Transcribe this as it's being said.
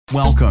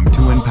Welcome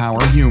to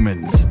Empower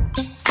Humans.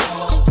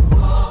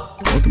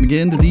 Welcome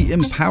again to the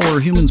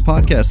Empower Humans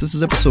podcast. This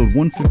is episode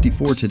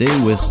 154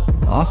 today with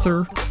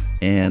author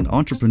and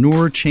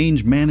entrepreneur,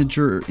 change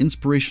manager,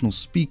 inspirational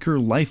speaker,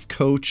 life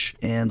coach,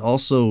 and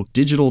also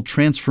digital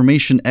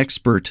transformation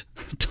expert,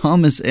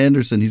 Thomas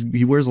Anderson.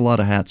 He wears a lot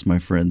of hats, my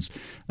friends.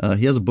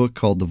 He has a book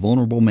called The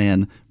Vulnerable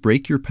Man,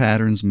 Break Your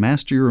Patterns,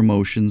 Master Your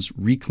Emotions,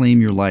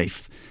 Reclaim Your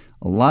Life.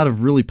 A lot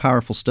of really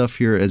powerful stuff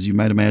here, as you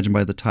might imagine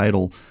by the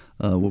title,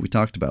 what we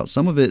talked about.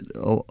 Some of it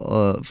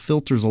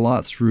filters a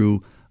lot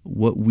through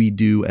what we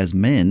do as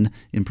men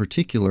in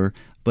particular,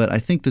 but I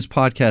think this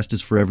podcast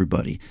is for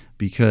everybody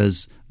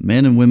because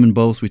men and women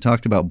both, we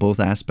talked about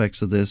both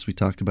aspects of this. We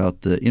talked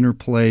about the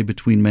interplay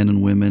between men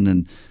and women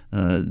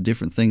and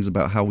different things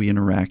about how we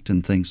interact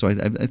and things. So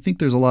I think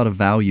there's a lot of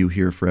value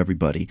here for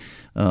everybody.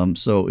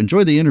 So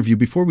enjoy the interview.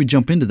 Before we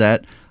jump into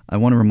that, I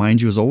want to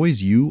remind you, as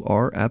always, you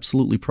are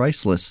absolutely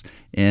priceless.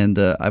 And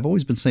I've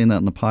always been saying that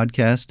in the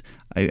podcast.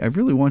 I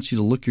really want you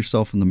to look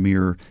yourself in the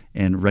mirror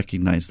and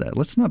recognize that.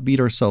 Let's not beat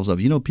ourselves up.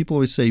 You know, people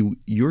always say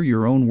you're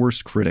your own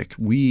worst critic.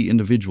 We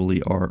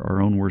individually are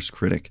our own worst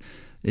critic.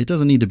 It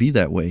doesn't need to be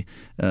that way.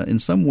 In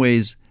some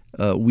ways,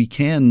 we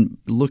can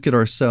look at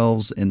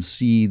ourselves and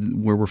see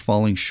where we're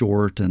falling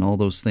short and all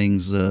those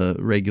things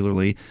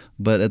regularly.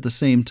 But at the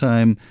same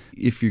time,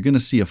 if you're going to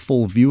see a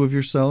full view of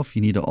yourself,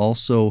 you need to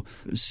also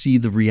see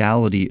the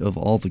reality of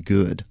all the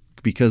good.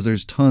 Because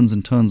there's tons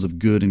and tons of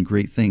good and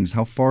great things,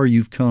 how far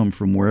you've come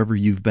from wherever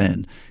you've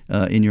been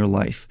in your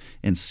life.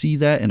 And see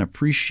that and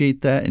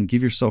appreciate that and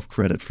give yourself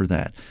credit for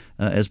that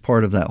as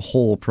part of that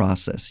whole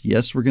process.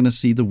 Yes, we're going to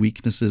see the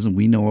weaknesses and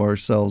we know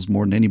ourselves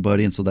more than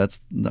anybody, and so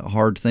that's the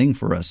hard thing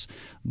for us.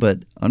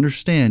 But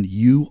understand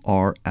you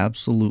are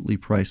absolutely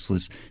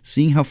priceless.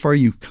 Seeing how far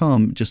you've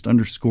come just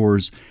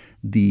underscores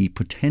the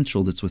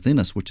potential that's within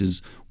us, which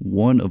is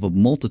one of a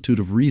multitude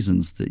of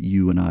reasons that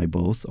you and I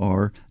both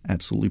are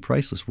absolutely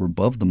priceless. We're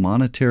above the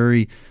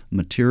monetary,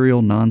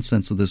 material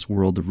nonsense of this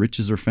world. The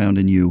riches are found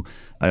in you.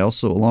 I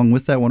also, along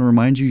with that, want to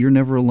remind you, you're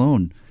never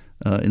alone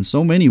in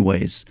so many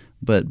ways.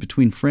 But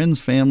between friends,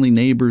 family,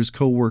 neighbors,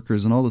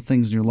 coworkers, and all the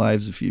things in your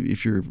lives,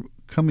 if you're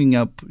coming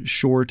up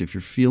short, if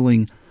you're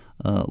feeling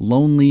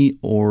lonely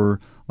or,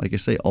 like I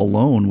say,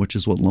 alone, which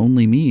is what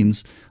lonely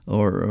means,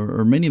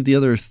 or many of the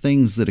other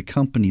things that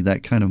accompany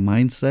that kind of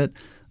mindset,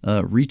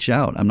 reach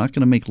out. I'm not going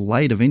to make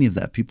light of any of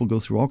that. People go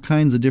through all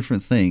kinds of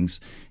different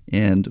things.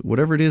 And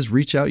whatever it is,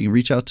 reach out. You can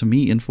reach out to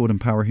me,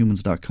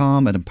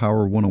 info@empowerhumans.com, at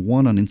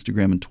Empower101 on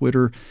Instagram and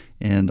Twitter,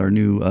 and our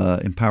new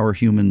Empower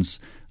Humans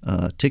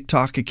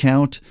TikTok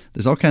account.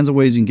 There's all kinds of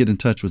ways you can get in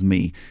touch with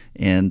me.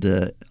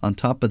 And on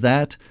top of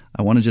that,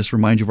 I want to just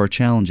remind you of our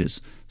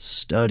challenges.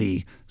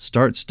 Study.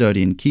 Start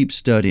studying. Keep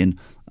studying.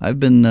 I've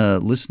been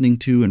listening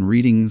to and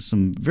reading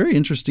some very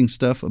interesting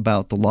stuff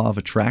about the law of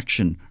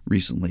attraction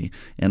recently,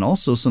 and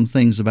also some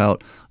things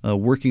about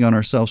working on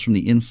ourselves from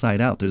the inside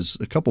out. There's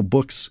a couple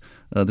books.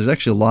 There's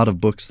actually a lot of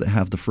books that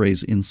have the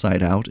phrase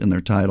inside out in their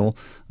title,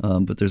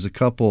 but there's a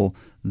couple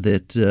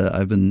that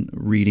I've been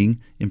reading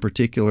in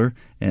particular.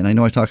 And I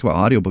know I talk about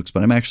audiobooks,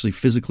 but I'm actually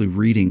physically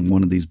reading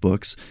one of these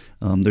books.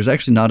 There's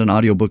actually not an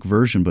audiobook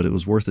version, but it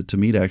was worth it to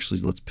me to actually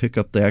let's pick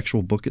up the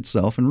actual book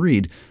itself and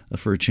read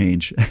for a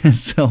change.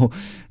 So,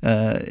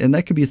 and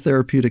that could be a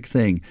therapeutic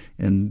thing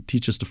and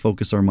teach us to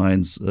focus our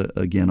minds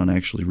again on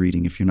actually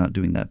reading if you're not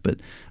doing that.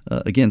 But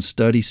again,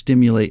 study,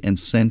 stimulate, and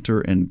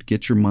center, and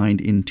get your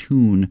mind in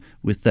tune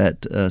with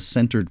that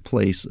centered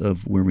place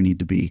of where we need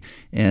to be.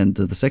 And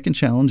the second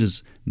challenge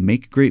is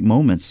make great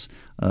moments.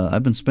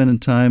 I've been spending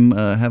time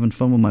having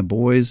fun with my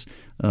boys.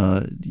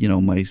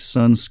 My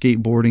son's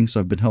skateboarding, so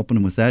I've been helping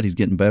him with that. He's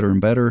getting better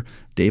and better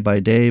day by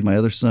day. My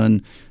other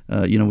son,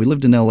 we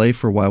lived in LA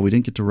for a while. We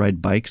didn't get to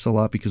ride bikes a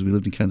lot because we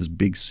lived in kind of this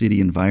big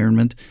city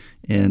environment,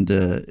 and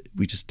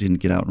we just didn't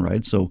get out and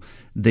ride. So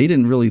they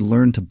didn't really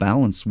learn to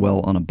balance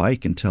well on a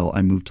bike until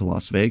I moved to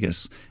Las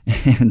Vegas.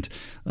 And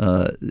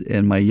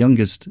my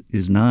youngest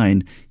is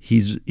 9.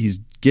 He's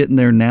getting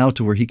there now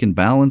to where he can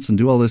balance and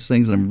do all these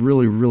things, and I'm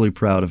really, really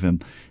proud of him.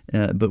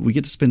 But we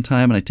get to spend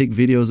time, and I take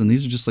videos, and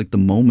these are just like the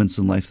moments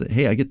in life that,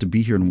 hey, I get to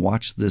be here and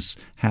watch this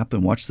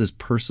happen, watch this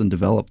person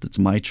develop that's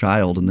my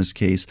child in this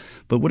case.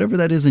 But whatever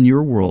that is in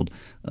your world,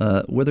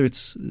 whether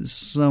it's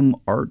some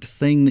art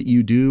thing that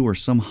you do or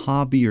some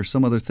hobby or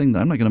some other thing that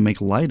I'm not going to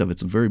make light of,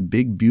 it's a very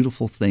big,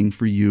 beautiful thing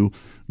for you.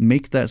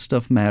 Make that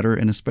stuff matter,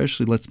 and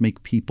especially let's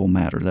make people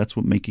matter. That's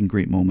what making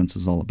great moments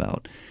is all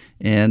about.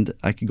 And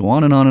I could go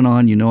on and on and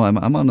on. You know,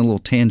 I'm on a little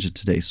tangent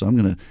today, so I'm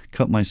going to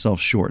cut myself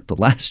short. The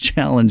last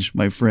challenge,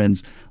 my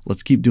friends,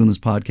 let's keep doing this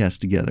podcast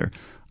together.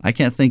 I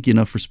can't thank you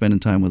enough for spending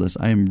time with us.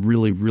 I am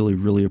really, really,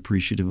 really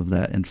appreciative of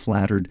that and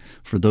flattered.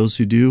 For those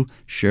who do,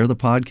 share the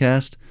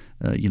podcast.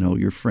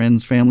 Your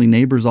friends, family,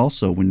 neighbors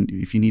also.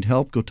 If you need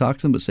help, go talk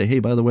to them, but say, hey,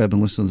 by the way, I've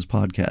been listening to this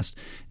podcast,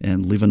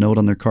 and leave a note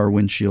on their car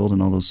windshield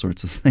and all those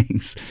sorts of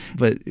things.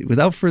 But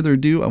without further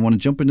ado, I want to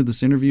jump into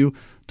this interview.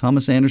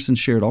 Thomas Anderson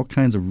shared all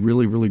kinds of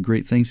really, really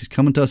great things. He's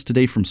coming to us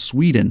today from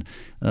Sweden.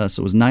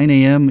 So it was 9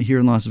 a.m. here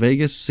in Las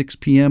Vegas, 6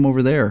 p.m.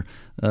 over there.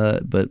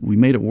 But we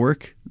made it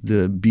work.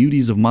 The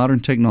beauties of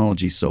modern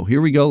technology. So here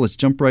we go. Let's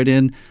jump right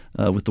in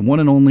with the one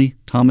and only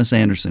Thomas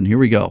Anderson. Here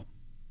we go.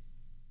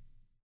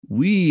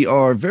 We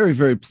are very,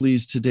 very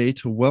pleased today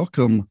to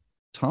welcome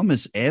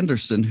Thomas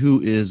Anderson,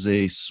 who is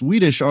a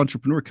Swedish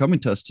entrepreneur coming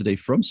to us today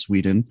from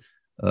Sweden,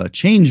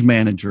 change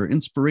manager,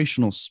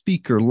 inspirational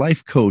speaker,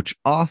 life coach,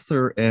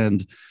 author,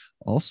 and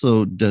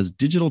also does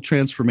digital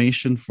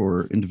transformation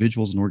for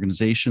individuals and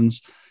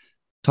organizations.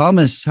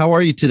 Thomas, how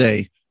are you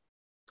today?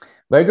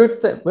 Very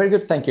good. Very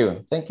good. Thank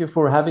you. Thank you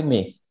for having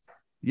me.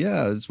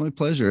 Yeah, it's my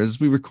pleasure.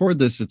 As we record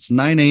this, it's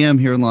 9 a.m.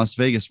 here in Las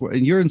Vegas.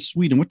 And you're in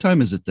Sweden. What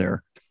time is it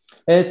there?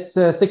 It's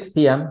 6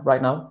 p.m.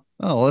 right now.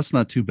 Oh, well, that's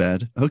not too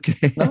bad.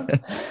 Okay. No?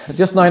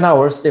 Just 9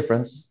 hours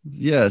difference.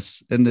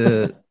 Yes.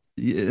 And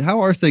how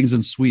are things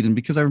in Sweden?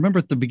 Because I remember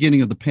at the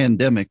beginning of the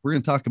pandemic, we're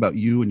going to talk about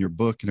you and your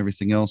book and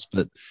everything else.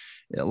 But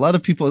a lot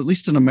of people, at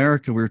least in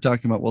America, we were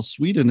talking about, well,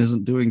 Sweden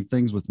isn't doing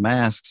things with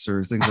masks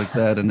or things like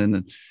that. And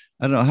then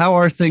I don't know, how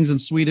are things in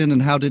Sweden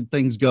and how did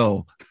things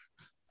go?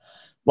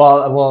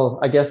 Well,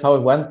 I guess how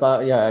it went.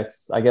 I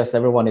guess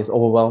everyone is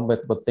overwhelmed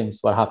with things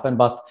what happened.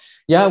 But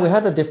yeah, we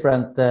had a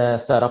different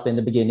setup in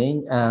the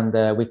beginning,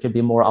 and we could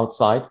be more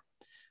outside,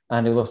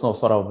 and it was no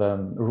sort of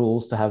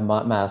rules to have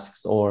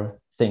masks or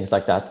things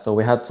like that. So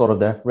we had sort of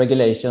the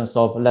regulations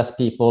of less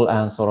people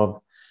and sort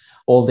of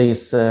all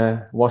these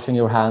washing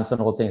your hands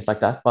and all things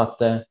like that.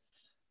 But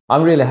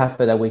I'm really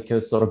happy that we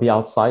could sort of be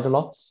outside a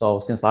lot. So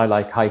since I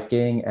like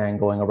hiking and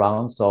going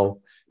around,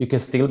 so you can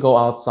still go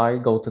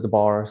outside, go to the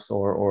bars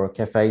or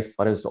cafes,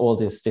 but it's all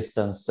this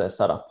distance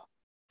set up.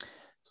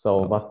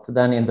 So, but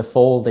then in the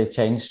fall, they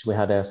changed. We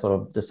had a sort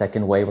of the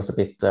second wave was a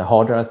bit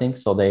harder, I think.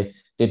 So they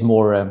did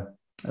more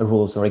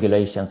rules and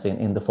regulations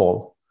in the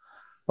fall.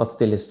 But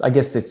still, I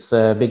guess it's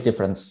a big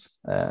difference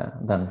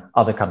than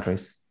other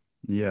countries.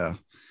 Yeah.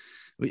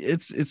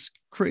 It's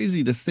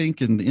crazy to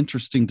think and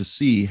interesting to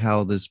see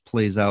how this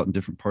plays out in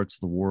different parts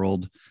of the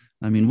world.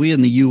 I mean, we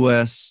in the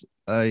U.S.,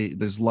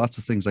 there's lots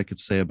of things I could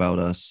say about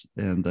us.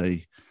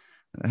 And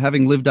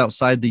having lived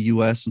outside the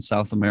U.S. and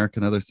South America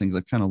and other things,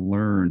 I've kind of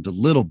learned a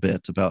little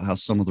bit about how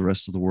some of the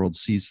rest of the world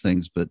sees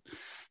things. But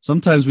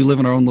sometimes we live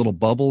in our own little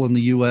bubble in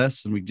the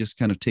U.S. and we just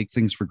kind of take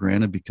things for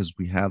granted because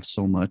we have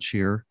so much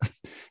here.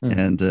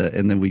 And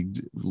then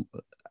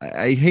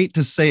I hate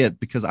to say it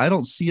because I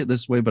don't see it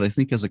this way, but I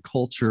think as a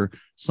culture,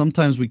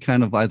 sometimes we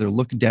kind of either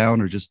look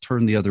down or just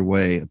turn the other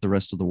way at the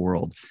rest of the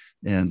world.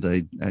 And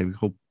I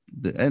hope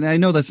and I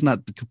know that's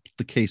not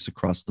the case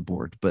across the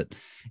board, but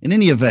in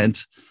any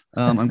event,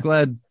 I'm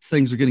glad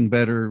things are getting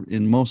better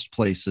in most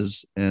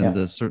places.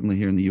 And certainly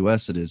here in the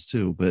US it is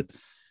too. But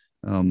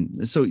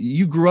so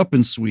you grew up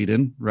in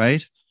Sweden,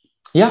 right?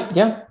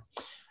 Yeah.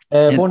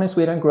 Born in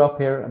Sweden, grew up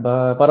here,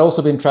 but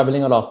also been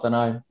traveling a lot. And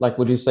I like,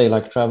 would you say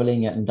like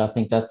traveling? And I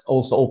think that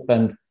also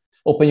open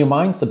your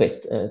minds a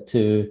bit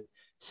to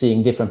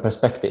seeing different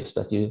perspectives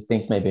that you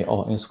think maybe,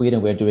 oh, in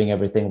Sweden, we're doing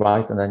everything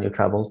right. And then you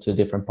travel to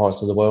different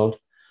parts of the world.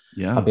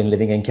 Yeah. I've been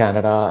living in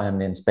Canada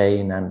and in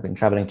Spain and been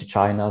traveling to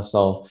China.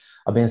 So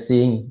I've been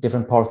seeing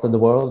different parts of the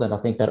world. And I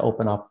think that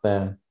open up,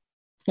 a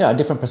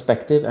different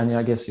perspective. And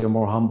I guess you're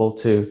more humble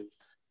to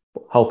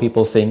how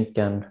people think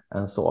and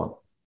so on.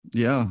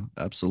 Yeah,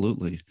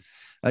 absolutely.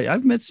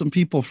 I've met some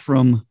people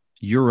from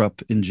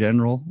Europe in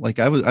general. Like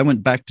I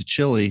went back to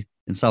Chile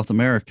in South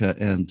America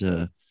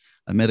and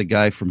I met a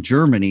guy from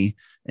Germany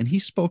and he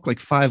spoke like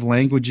 5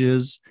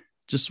 languages,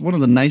 just one of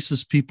the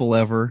nicest people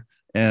ever.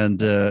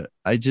 And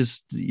I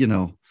just,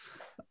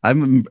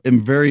 I'm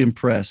very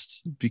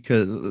impressed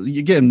because,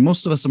 again,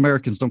 most of us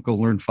Americans don't go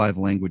learn 5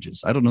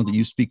 languages. I don't know that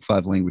you speak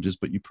 5 languages,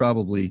 but you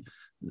probably,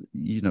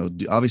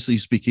 obviously you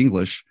speak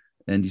English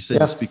and you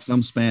said you speak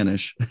some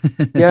Spanish.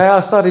 Yeah, I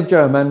studied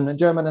German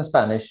and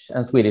Spanish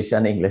and Swedish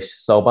and English.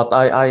 So, but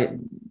I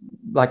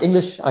like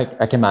English,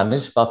 I can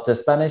manage, but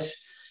Spanish,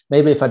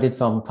 maybe if I did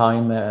some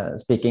time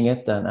speaking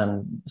it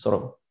and sort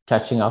of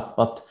catching up,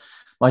 but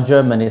my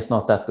German is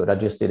not that good. I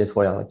just did it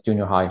for like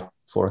junior high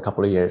for a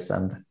couple of years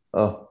and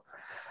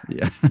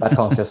bad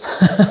conscious.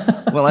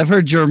 Well, I've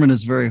heard German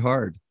is very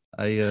hard.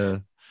 I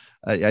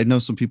know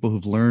some people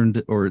who've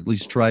learned or at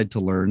least tried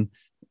to learn,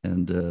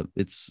 and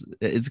it's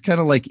kind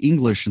of like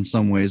English in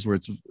some ways, where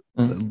it's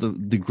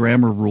the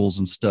grammar rules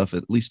and stuff,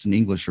 at least in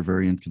English, are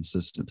very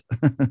inconsistent.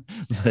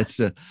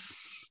 But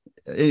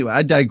anyway,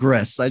 I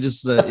digress. I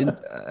just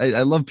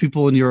I love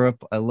people in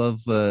Europe. I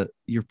love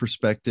your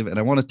perspective, and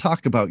I want to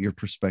talk about your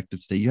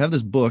perspective today. You have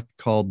this book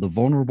called The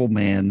Vulnerable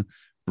Man: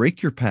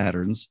 Break Your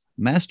Patterns,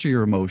 Master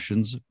Your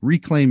Emotions,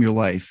 Reclaim Your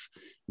Life,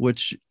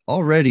 which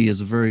already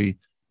is a very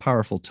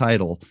powerful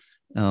title.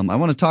 I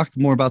want to talk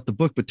more about the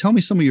book, but tell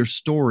me some of your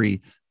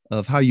story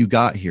of how you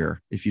got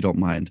here, if you don't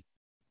mind.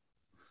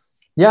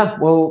 Yeah,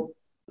 well,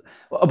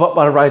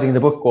 about writing the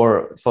book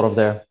or sort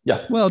of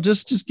Well,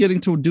 just getting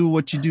to do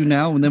what you do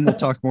now, and then we'll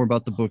talk more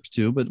about the book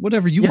too, but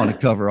whatever you want to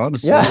cover,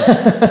 honestly.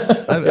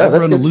 Yeah. I've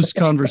run a loose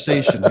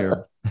conversation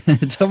here.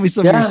 Tell me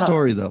some of your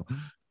story though.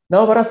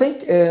 No, but I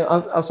think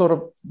I sort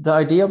of the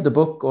idea of the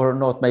book, or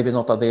not, maybe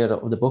not the idea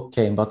of the book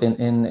came, but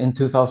in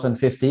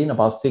 2015,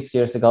 about 6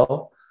 years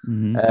ago,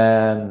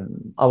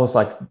 Mm-hmm. I was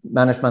like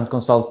management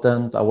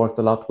consultant. I worked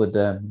a lot with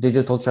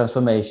digital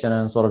transformation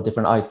and sort of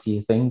different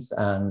IT things,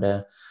 and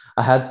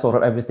I had sort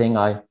of everything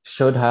I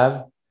should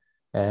have.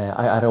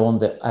 I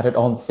added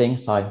on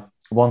things I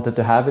wanted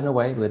to have in a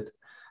way, with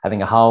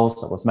having a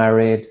house. I was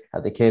married,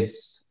 had the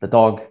kids, the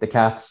dog, the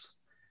cats,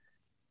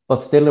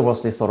 but still there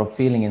was this sort of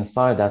feeling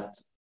inside that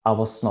I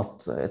was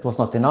not, it was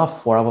not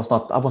enough, or I was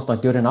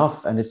not good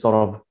enough. And I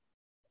sort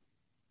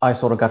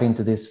of got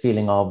into this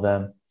feeling of,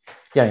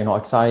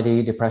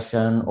 anxiety,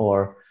 depression,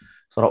 or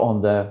sort of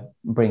on the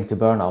brink to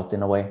burnout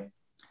in a way.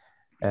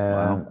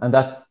 Wow. And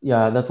that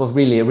was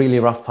really a really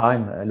rough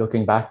time.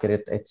 Looking back at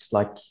it, it's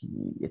like,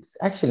 it's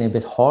actually a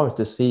bit hard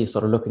to see,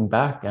 sort of looking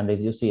back, and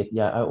if you see it,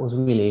 it was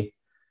really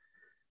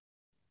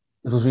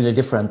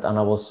different, and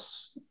I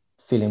was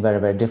feeling very,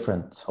 very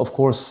different. Of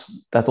course,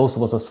 that also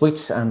was a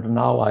switch, and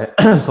now I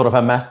sort of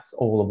have met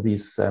all of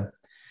these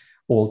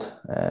old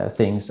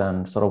things,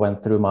 and sort of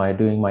went through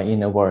doing my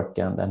inner work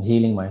and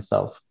healing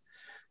myself.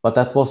 But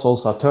that was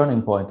also a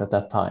turning point at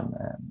that time.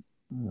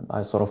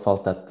 I sort of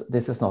felt that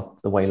this is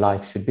not the way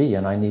life should be,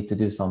 and I need to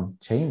do some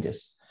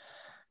changes.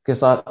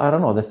 Because I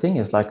don't know, the thing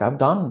is, like, I've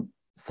done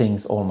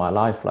things all my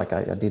life. Like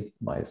I did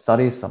my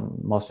studies, some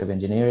Master of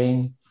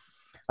Engineering.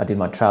 I did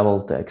my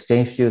travel to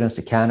exchange students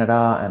to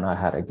Canada, and I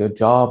had a good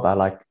job.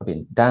 I've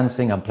been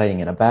dancing, I'm playing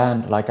in a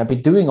band. Like, I've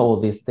been doing all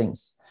these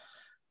things.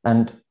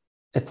 And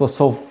it was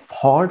so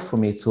hard for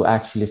me to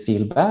actually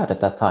feel bad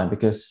at that time,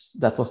 because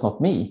that was not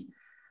me.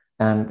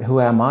 And who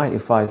am I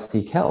if I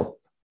seek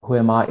help? Who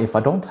am I if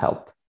I don't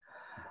help?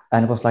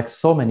 And it was like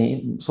so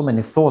many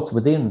thoughts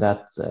within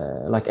that,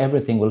 like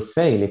everything will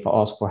fail if I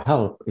ask for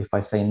help, if I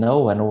say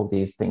no, and all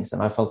these things.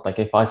 And I felt like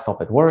if I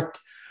stop at work,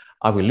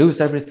 I will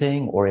lose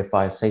everything. Or if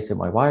I say to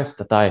my wife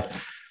that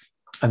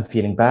I'm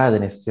feeling bad,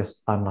 and it's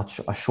just, I'm not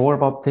sure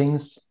about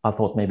things, I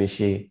thought maybe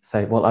she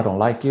say, well, I don't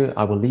like you,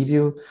 I will leave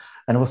you.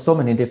 And there was so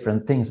many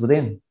different things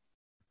within.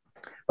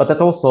 But that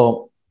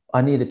also,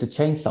 I needed to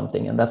change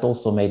something. And that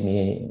also made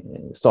me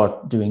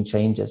start doing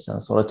changes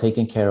and sort of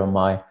taking care of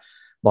my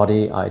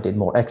body. I did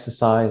more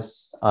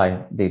exercise.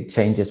 I did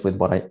changes with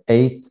what I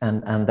ate.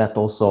 And that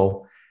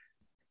also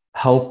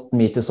helped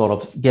me to sort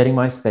of getting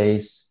a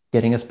space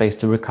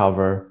to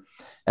recover.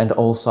 And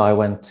also I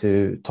went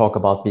to talk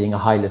about being a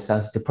highly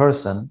sensitive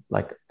person,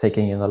 like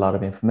taking in a lot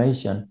of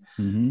information.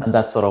 Mm-hmm. And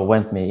that sort of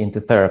went me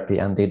into therapy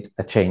and did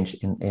a change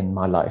in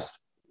my life.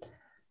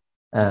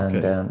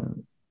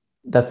 And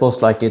that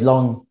was like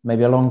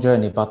maybe a long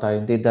journey, but I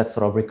did that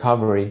sort of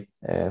recovery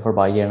for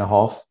about a year and a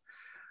half.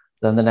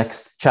 Then the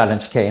next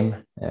challenge came,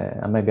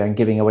 and maybe I'm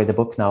giving away the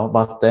book now,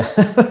 but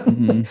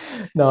Mm-hmm.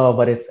 no,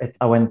 but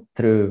I went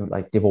through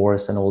like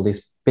divorce and all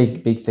these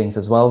big things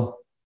as well.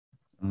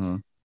 Uh-huh.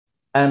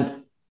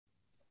 And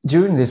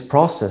during this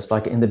process,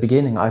 like in the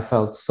beginning, I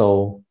felt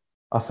so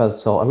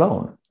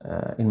alone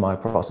in my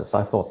process.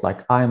 I thought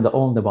like I'm the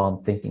only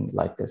one thinking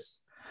like this,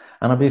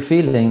 and I've been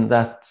feeling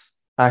that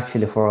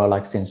actually for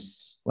like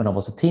since when I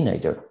was a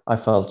teenager. I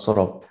felt sort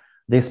of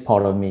this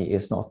part of me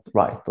is not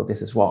right, or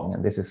this is wrong,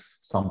 and this is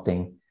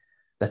something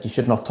that you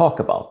should not talk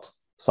about.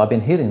 So I've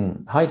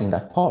been hiding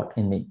that part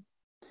in me.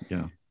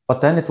 Yeah.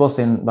 But then it was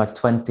in like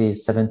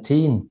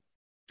 2017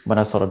 when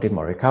I sort of did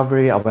my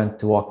recovery. I went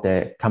to walk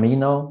the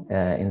Camino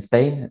in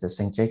Spain, the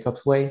St.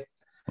 Jacob's Way.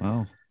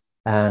 Wow.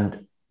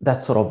 And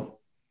that sort of,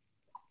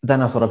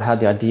 then I sort of had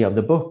the idea of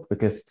the book,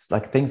 because it's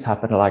like things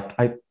happen. Like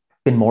I've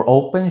been more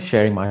open,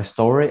 sharing my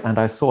story, and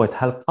I saw it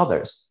help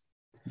others.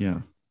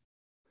 Yeah.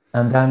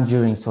 And then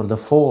during sort of the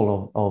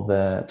fall of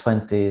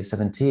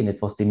 2017,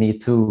 it was the Me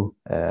Too,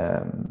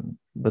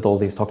 with all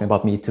these talking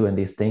about Me Too and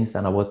these things.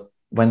 And I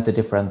went to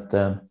different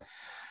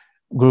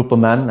group of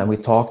men, and we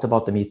talked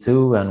about the Me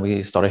Too, and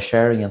we started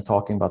sharing and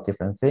talking about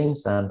different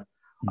things. And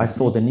I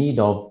saw the need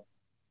of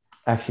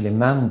actually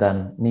men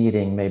then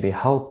needing maybe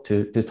help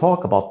to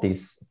talk about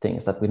these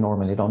things that we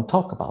normally don't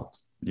talk about.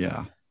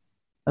 Yeah.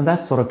 And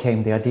that sort of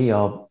came the idea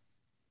of,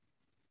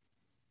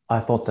 I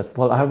thought that,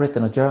 well, I have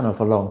written a journal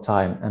for a long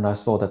time, and I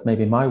saw that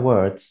maybe my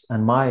words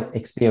and my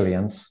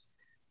experience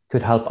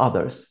could help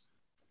others.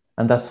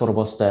 And that sort of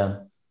was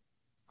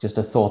just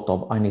a thought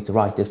of, I need to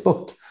write this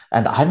book.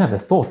 And I never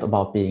thought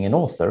about being an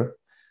author,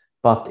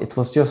 but it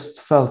was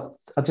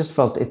I just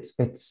felt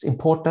it's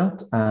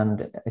important,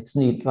 and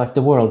like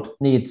the world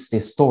needs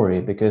this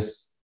story,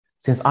 because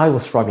since I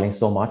was struggling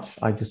so much,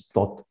 I just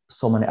thought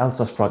so many else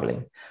are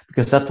struggling,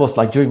 because that was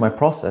like during my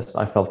process,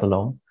 I felt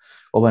alone.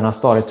 Or when I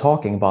started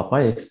talking about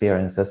my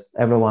experiences,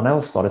 everyone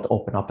else started to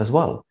open up as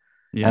well.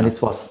 Yeah. And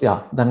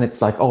then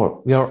it's like,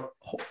 oh, we are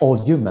all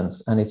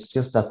humans. And it's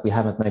just that we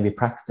haven't maybe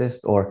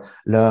practiced or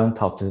learned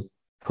how to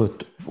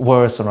put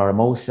words on our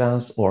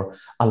emotions or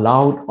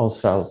allowed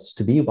ourselves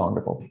to be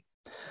vulnerable.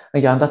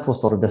 Again, that was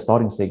sort of the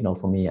starting signal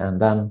for me. And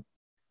then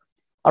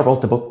I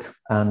wrote the book,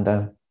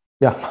 and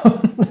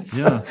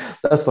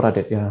that's what I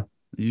did. Yeah.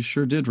 You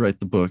sure did write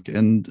the book.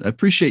 And I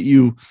appreciate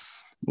you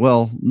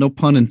Well, no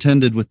pun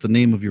intended with the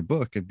name of your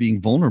book of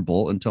being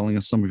vulnerable and telling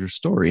us some of your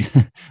story,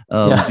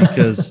 Yeah.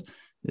 because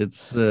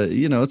it's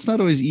it's not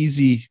always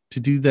easy to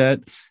do that.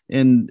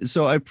 And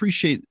so I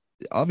appreciate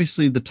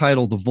obviously the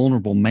title, The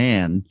Vulnerable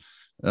Man.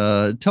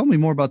 Tell me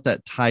more about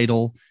that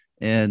title.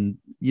 And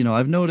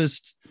I've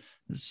noticed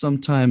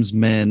sometimes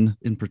men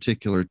in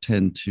particular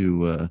tend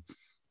to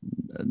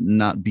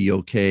not be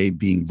okay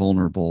being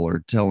vulnerable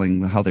or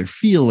telling how they're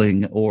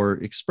feeling or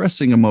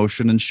expressing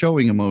emotion and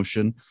showing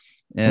emotion.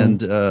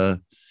 And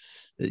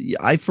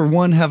I, for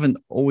one, haven't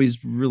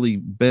always really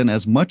been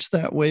as much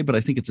that way, but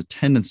I think it's a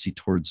tendency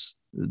towards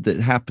that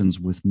happens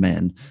with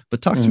men.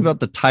 But talk to me about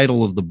the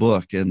title of the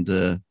book and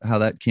how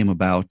that came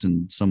about,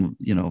 and some,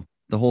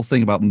 the whole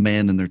thing about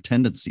men and their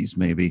tendencies,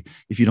 maybe,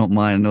 if you don't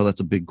mind. I know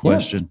that's a big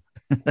question.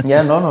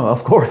 Yeah, no,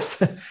 of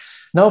course.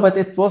 No, but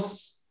it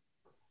was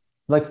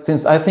like,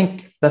 since I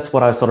think that's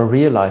what I sort of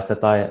realized,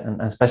 that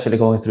and especially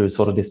going through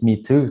sort of this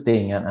Me Too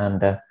thing,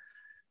 and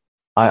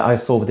I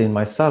saw within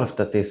myself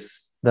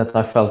that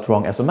I felt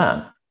wrong as a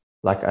man.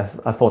 Like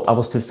I thought I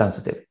was too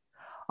sensitive.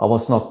 I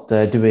was not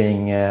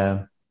doing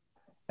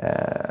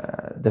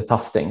the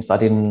tough things. I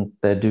didn't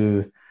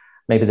do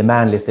maybe the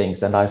manly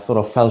things, and I sort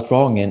of felt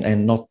wrong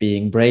in not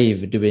being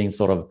brave, doing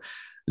sort of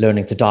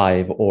learning to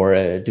dive,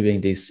 or doing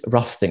these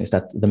rough things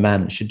that the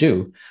man should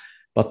do.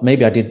 But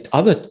maybe I did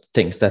other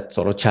things that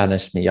sort of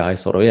challenged me. I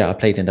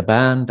played in the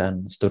band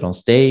and stood on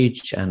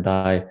stage, and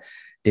I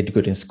did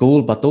good in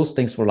school. But those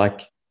things were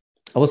like,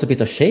 I was a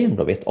bit ashamed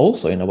of it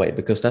also, in a way,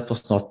 because that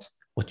was not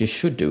what you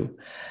should do.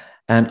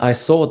 And I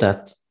saw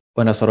that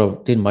when I sort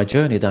of did my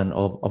journey then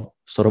of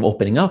sort of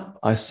opening up,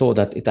 I saw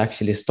that it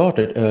actually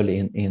started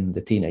early in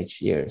the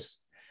teenage years.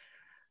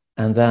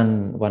 And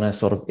then when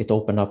it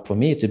opened up for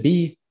me to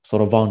be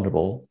sort of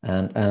vulnerable,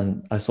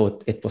 and I saw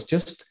it was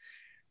just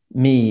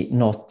me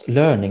not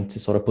learning to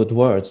sort of put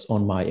words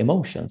on my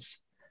emotions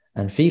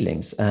and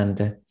feelings,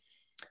 and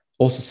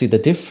also see the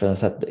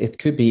difference that it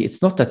could be,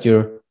 it's not that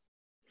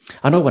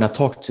I know when I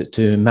talk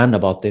to men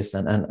about this,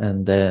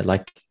 and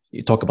like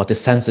you talk about the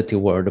sensitive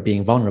word of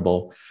being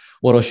vulnerable,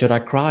 or should I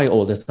cry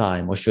all the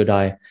time, or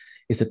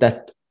is it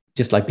that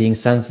just like being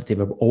sensitive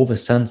or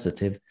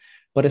oversensitive?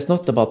 But it's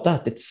not about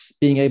that. It's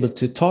being able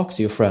to talk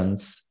to your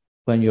friends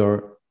when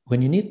you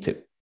need to.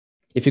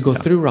 If you go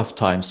through rough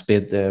times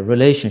with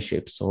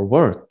relationships or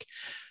work,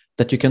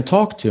 that you can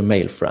talk to your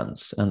male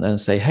friends and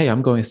say, hey,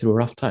 I'm going through a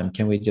rough time.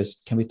 Can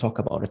we talk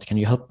about it? Can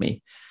you help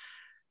me?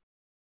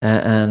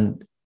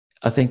 And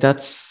I think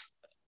that's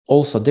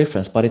also a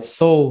difference, but it's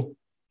so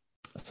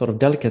sort of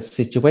delicate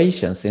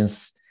situation,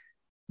 since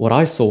what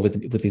I saw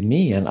within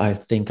me, and I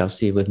think I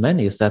see with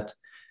many, is that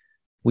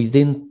we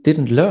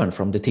didn't learn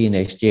from the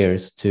teenage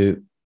years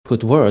to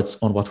put words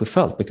on what we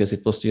felt, because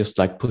it was just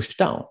like pushed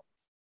down.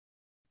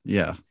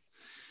 Yeah.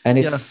 And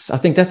I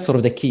think that's sort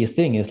of the key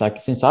thing, is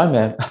like, since I'm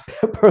a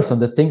person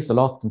that thinks a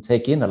lot and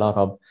take in a lot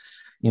of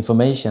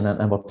information,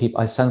 and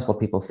I sense what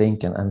people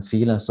think and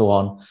feel and so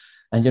on.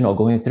 And,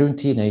 going through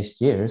teenage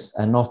years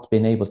and not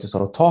being able to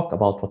sort of talk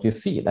about what you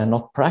feel, and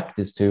not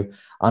practice to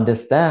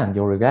understand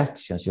your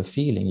reactions, your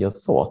feeling, your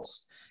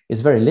thoughts,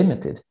 is very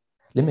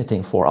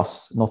limiting for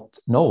us, not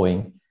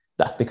knowing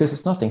that, because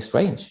it's nothing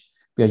strange.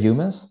 We are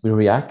humans. We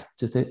react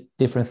to the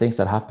different things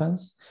that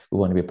happens. We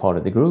want to be part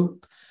of the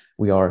group.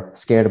 We are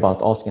scared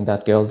about asking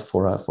that girl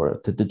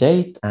to the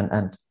date.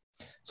 And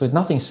so it's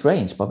nothing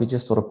strange, but we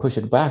just sort of push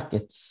it back.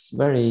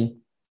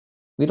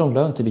 We don't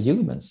learn to be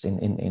humans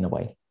in a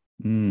way.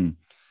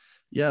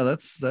 Yeah,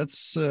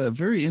 that's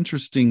very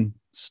interesting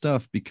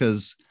stuff,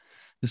 because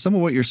some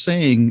of what you're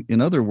saying, in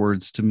other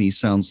words, to me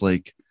sounds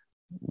like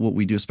what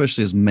we do,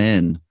 especially as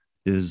men,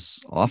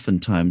 is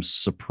oftentimes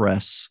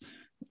suppress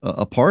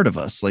a part of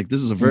us. Like,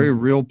 this is a very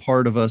real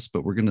part of us,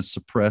 but we're going to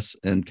suppress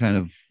and kind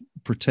of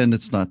pretend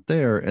it's not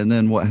there. And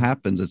then what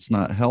happens? It's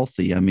not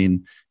healthy. I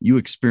mean, you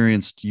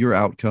experienced your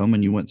outcome,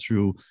 and you went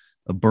through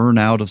a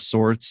burnout of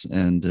sorts,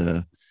 and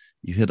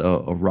you hit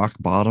a rock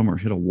bottom, or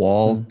hit a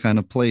wall kind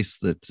of place,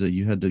 that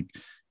you had to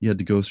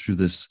go through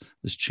this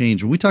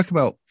change. When we talk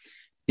about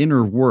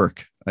inner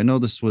work, I know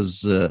this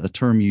was a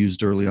term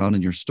used early on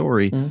in your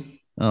story.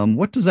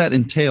 What does that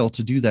entail,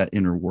 to do that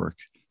inner work?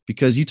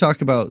 Because you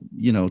talk about,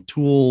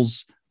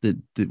 tools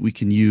that we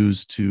can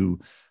use to,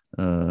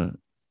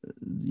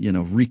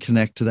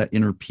 reconnect to that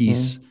inner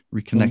peace,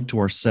 reconnect to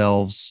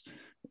ourselves.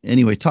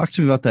 Anyway, talk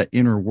to me about that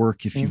inner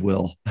work, if you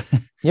will.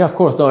 Yeah, of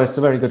course. No, it's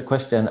a very good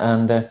question.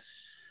 And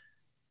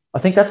I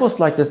think that was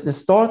like the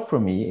start for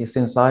me,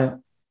 since I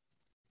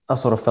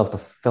sort of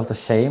felt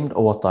ashamed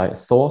of what I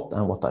thought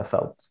and what I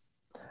felt.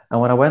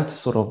 And when I went to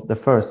sort of the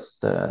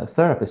first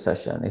therapy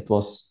session, it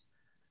was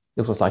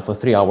like for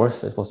 3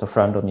 hours. It was a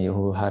friend of me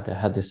who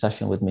had this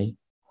session with me.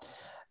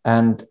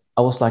 And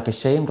I was like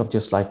ashamed of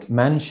just like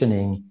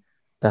mentioning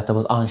that I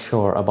was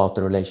unsure about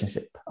the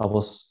relationship. I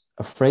was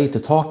afraid to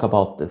talk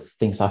about the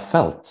things I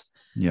felt.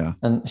 Yeah.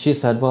 And she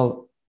said,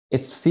 well,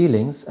 it's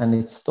feelings and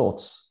it's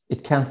thoughts.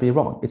 It can't be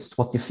wrong. It's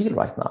what you feel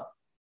right now.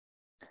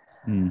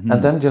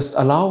 And then just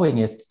allowing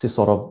it to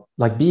sort of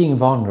like being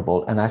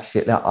vulnerable, and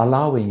actually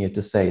allowing you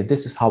to say,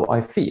 this is how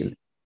I feel.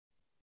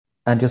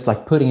 and just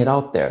like putting it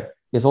out there,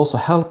 it also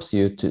helps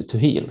you to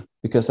heal,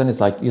 because then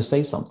it's like you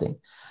say something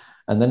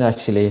and then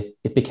actually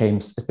it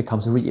becomes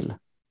real,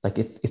 like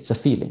it's a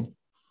feeling.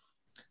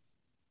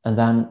 And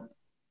then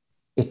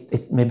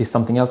it maybe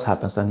something else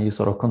happens and you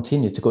sort of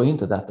continue to go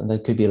into that, and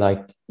it could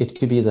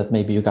be that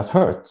maybe you got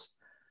hurt.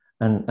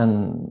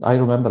 And I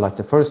remember like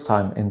the first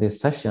time in this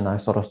session, I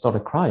sort of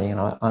started crying, and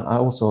I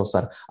also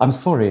said, I'm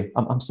sorry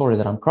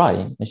that I'm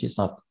crying. And she's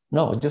not,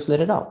 no, just let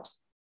it out.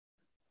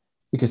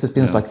 Because it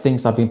feels like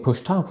things have been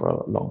pushed down for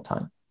a long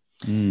time.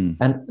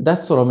 And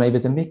that's sort of maybe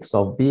the mix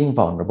of being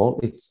vulnerable.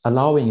 It's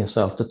allowing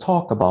yourself to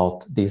talk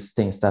about these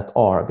things that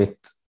are a bit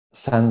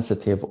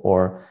sensitive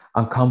or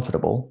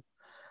uncomfortable,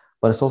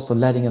 but it's also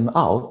letting them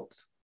out.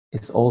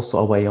 It's also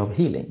a way of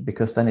healing,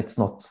 because then it's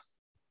not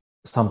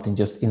something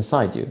just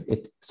inside you.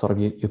 It sort of,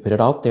 you put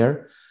it out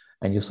there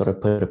and you sort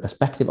of put a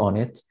perspective on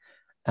it,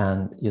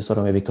 and you sort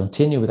of maybe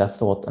continue with that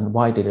thought, and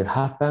why did it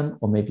happen?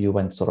 Or maybe you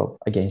went sort of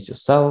against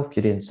yourself,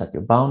 you didn't set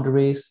your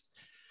boundaries.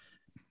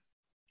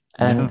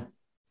 And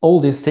all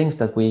these things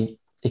that we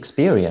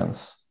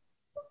experience,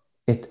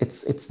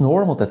 it's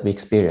normal that we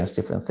experience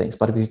different things,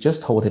 but if you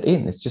just hold it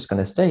in, it's just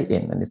going to stay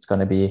in, and it's going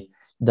to be,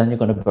 then you're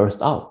going to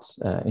burst out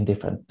in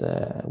different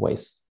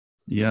ways.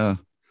 Yeah.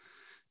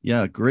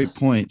 Great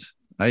point.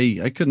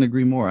 I couldn't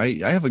agree more. I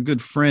have a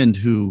good friend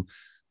who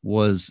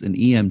was an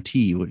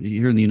EMT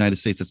here in the United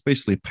States. That's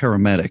basically a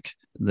paramedic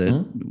that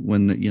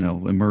when,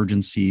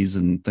 emergencies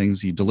and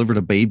things, he delivered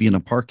a baby in a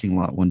parking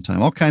lot one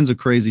time, all kinds of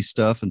crazy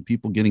stuff, and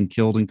people getting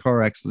killed in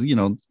car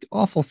accidents,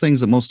 awful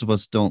things that most of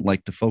us don't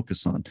like to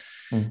focus on.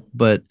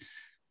 But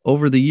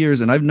over the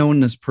years, and I've known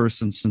this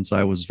person since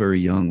I was very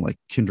young, like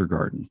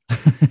kindergarten,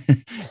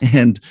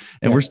 and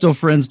we're still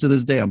friends to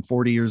this day. I'm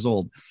 40 years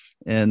old.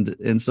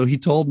 And so he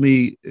told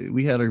me,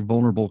 we had a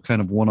vulnerable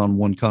kind of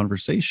one-on-one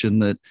conversation,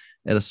 that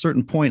at a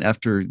certain point,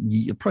 after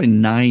probably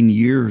 9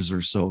 years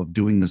or so of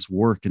doing this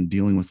work and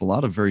dealing with a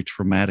lot of very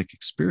traumatic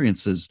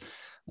experiences,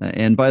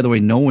 and by the way,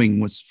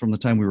 knowing was from the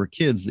time we were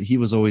kids that he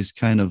was always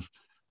kind of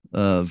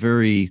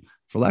very,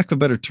 for lack of a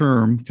better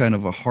term, kind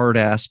of a hard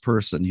ass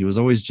person. He was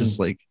always just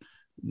like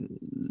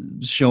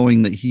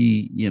showing that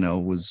he,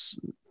 was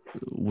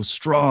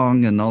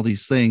strong and all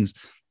these things.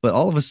 But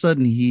all of a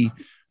sudden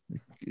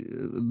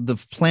the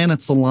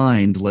planets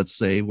aligned, let's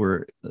say,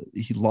 where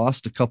he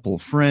lost a couple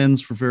of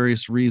friends for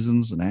various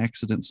reasons, an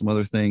accident, some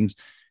other things.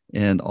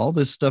 And all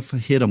this stuff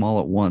hit him all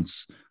at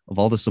once, of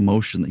all this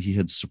emotion that he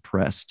had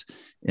suppressed.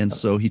 And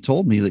so he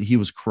told me that he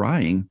was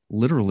crying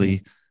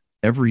literally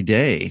every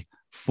day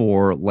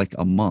for like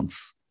a month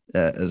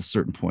at a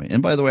certain point.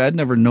 And by the way, I'd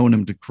never known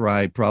him to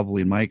cry,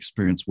 probably in my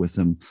experience with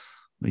him.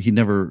 He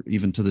never,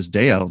 even to this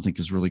day, I don't think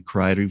has really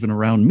cried, or even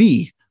around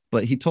me.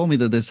 But he told me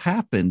that this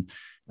happened.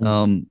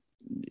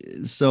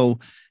 So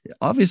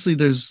obviously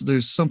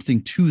there's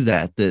something to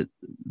that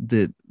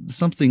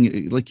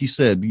something, like you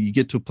said, you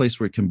get to a place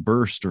where it can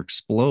burst or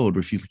explode, or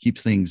if you keep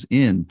things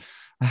in.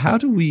 How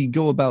do we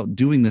go about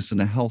doing this in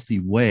a healthy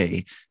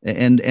way?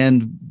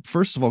 And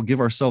first of all, give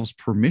ourselves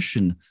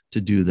permission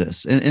to do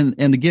this.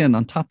 And again,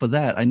 on top of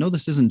that, I know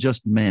this isn't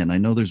just men. I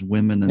know there's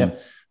women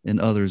and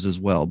others as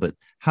well. But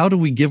how do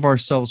we give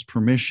ourselves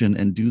permission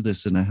and do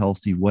this in a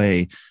healthy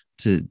way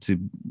to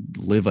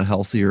live a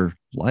healthier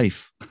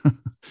life?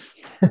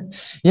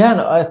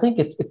 No, I think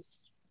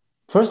it's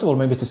first of all,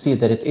 maybe to see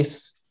that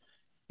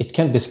it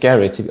can be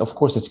scary of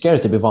course it's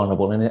scary to be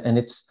vulnerable, and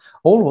it's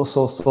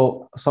also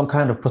so some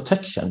kind of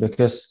protection,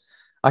 because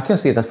I can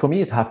see that for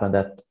me, it happened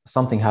that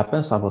something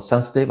happens. I was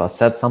sensitive. I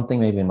said something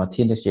maybe in my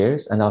teenage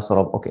years, and I sort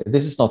of, okay,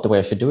 this is not the way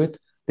I should do it.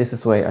 This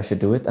is the way I should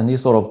do it. And you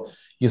sort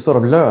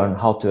of learn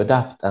how to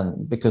adapt.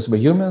 And because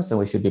we're humans and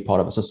we should be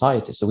part of a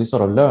society, so we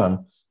sort of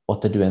learn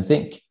what to do and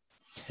think.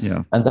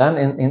 Yeah. And then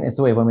in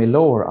a way, when we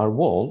lowering our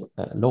wall,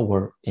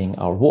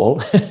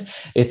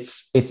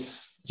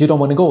 it's you don't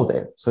want to go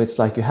there. So it's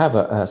like you have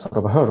a sort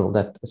of a hurdle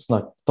that it's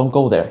like, don't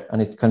go there.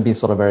 And it can be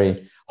sort of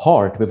very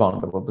hard to be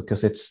vulnerable,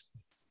 because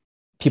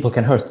people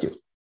can hurt you.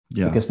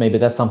 Yeah. Because maybe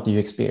that's something you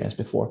experienced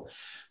before.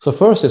 So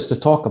first is to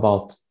talk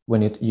about,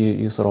 when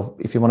you sort of,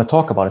 if you want to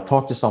talk about it,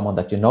 talk to someone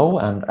that you know,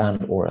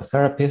 and or a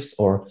therapist,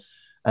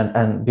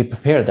 and be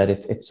prepared that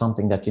it's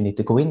something that you need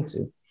to go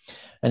into.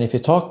 And if you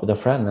talk with a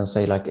friend and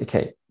say like,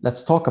 okay,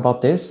 let's talk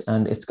about this,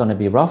 and it's going to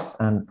be rough,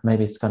 and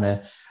maybe it's going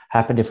to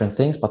happen different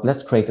things, but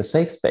let's create a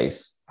safe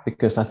space,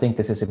 because I think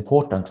this is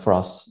important for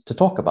us to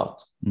talk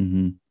about.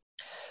 Mm-hmm.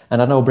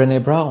 And I know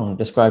Brené Brown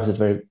describes it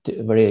very,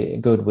 very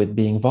good with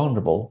being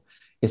vulnerable,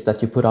 is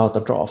that you put out a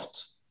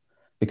draft.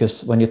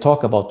 Because when you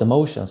talk about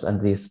emotions and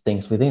these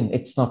things within,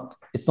 it's not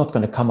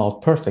going to come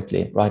out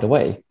perfectly right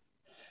away,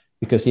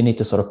 because you need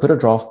to sort of put a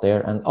draft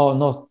there, and, oh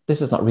no,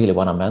 this is not really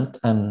what I meant,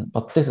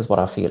 but this is what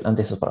I feel, and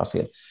this is what I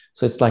feel.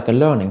 So it's like a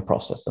learning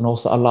process, and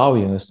also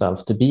allowing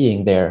yourself to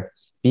being there,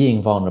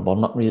 being vulnerable,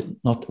 not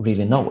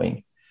really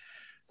knowing.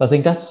 So I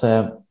think that's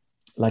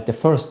like the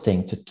first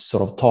thing to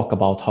sort of talk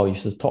about how you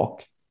should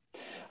talk.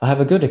 I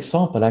have a good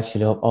example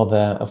actually of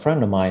a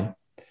friend of mine,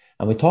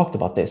 and we talked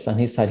about this, and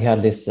he said he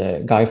had this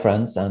guy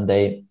friends, and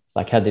they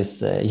like had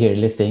this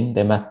yearly thing.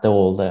 They met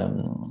all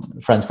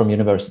the friends from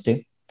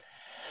university,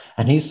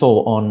 and he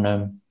saw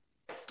on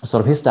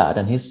sort of his dad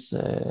and his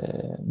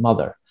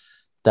mother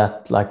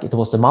that like it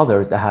was the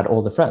mother that had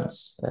all the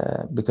friends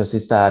because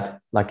his dad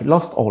like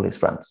lost all his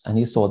friends, and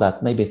he saw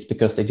that maybe it's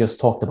because they just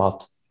talked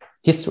about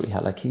history.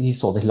 Like he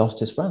saw that he lost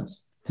his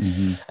friends,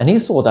 and he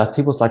saw that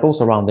he was like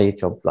also around the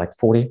age of like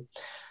 40,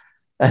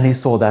 and he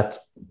saw that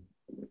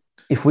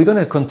if we're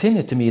going to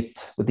continue to meet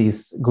with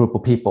these group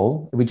of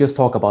people, we just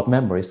talk about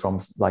memories from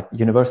like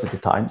university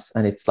times,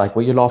 and it's like,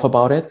 well, you laugh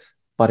about it,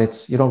 but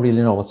it's you don't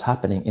really know what's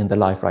happening in the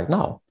life right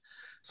now.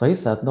 So he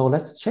said, no,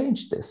 let's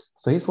change this.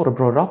 So he sort of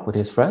brought it up with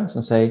his friends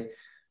and say,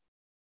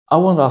 I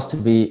want us to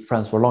be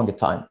friends for a longer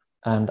time.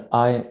 And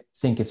I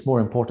think it's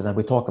more important that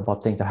we talk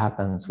about things that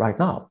happens right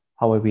now,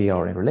 how we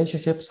are in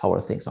relationships, how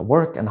our things at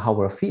work, and how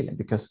we're feeling,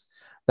 because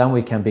then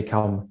we can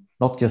become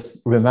not just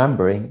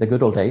remembering the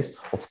good old days.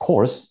 Of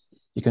course,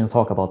 you can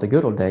talk about the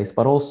good old days,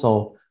 but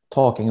also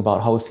talking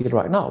about how we feel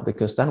right now,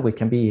 because then we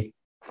can be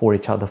for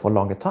each other for a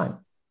longer time.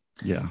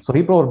 Yeah. So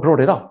he brought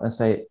it up and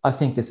say, I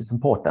think this is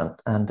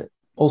important. And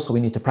also we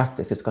need to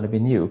practice. It's going to be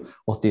new.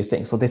 What do you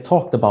think? So they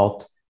talked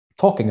about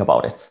talking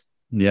about it.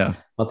 Yeah.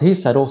 But he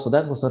said also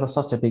that was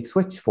such a big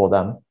switch for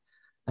them.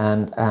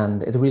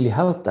 And it really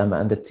helped them.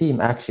 And the team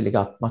actually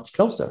got much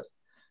closer.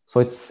 So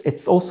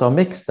it's also a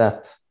mix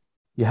that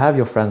you have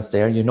your friends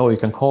there, you know, you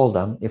can call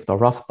them if they're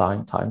rough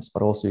times,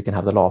 but also you can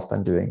have the laugh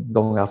and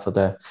going out for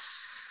the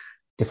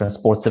different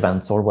sports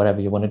events or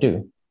whatever you want to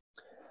do.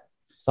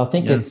 So I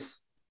think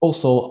it's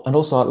also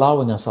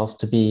allowing ourselves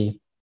to be,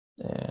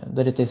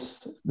 that it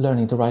is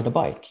learning to ride a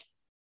bike.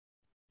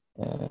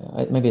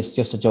 Maybe it's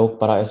just a joke,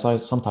 but I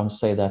sometimes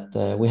say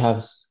that we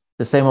have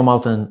the same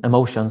amount of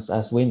emotions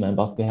as women,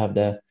 but we have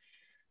the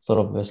sort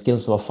of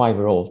skills of a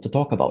 5-year-old to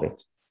talk about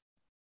it.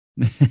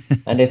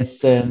 And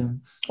it's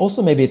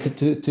also maybe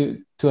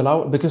to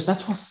allow, because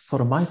that was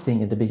sort of my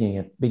thing in the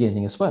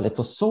beginning as well. It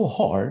was so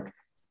hard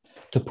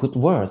to put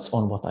words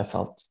on what I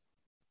felt,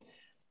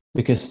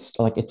 because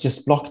like it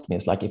just blocked me.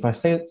 It's like if I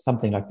say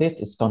something like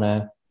this,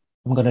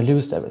 I'm gonna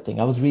lose everything.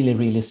 I was really,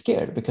 really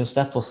scared, because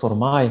that was sort of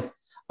my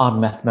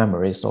unmet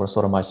memories or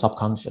sort of my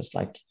subconscious.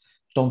 Like,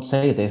 don't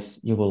say this,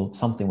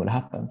 something will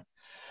happen.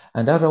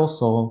 And that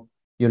also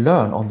you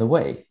learn on the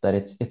way that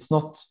it's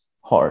not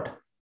hard.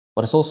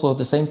 But it's also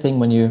the same thing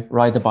when you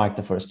ride the bike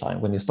the first time,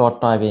 when you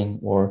start diving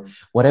or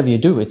whatever you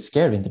do, it's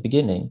scary in the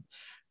beginning.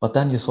 But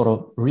then you sort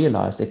of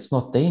realize it's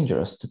not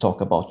dangerous to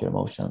talk about your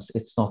emotions.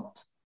 It's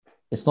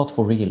not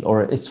for real,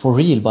 or it's for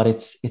real, but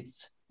it's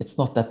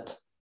not that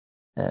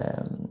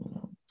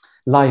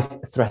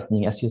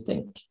life-threatening as you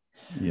think.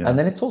 Yeah. And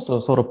then it's also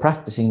sort of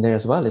practicing there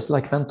as well. It's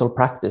like mental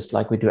practice,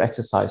 like we do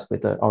exercise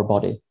with our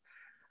body.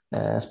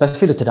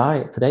 Especially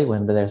today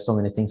when there's so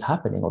many things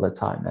happening all the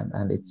time,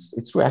 and it's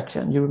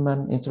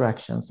human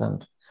interactions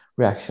and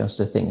reactions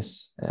to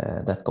things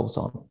that goes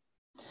on.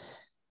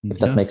 If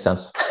that makes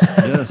sense.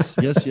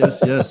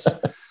 Yes.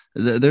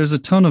 There's a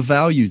ton of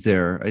value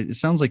there. It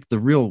sounds like the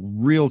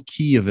real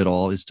key of it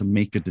all is to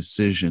make a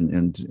decision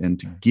and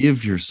to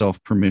give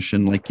yourself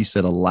permission, like you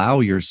said, allow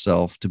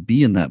yourself to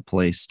be in that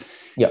place.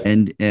 Yeah.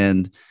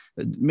 And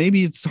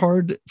maybe it's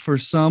hard for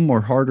some,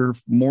 or harder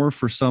more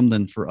for some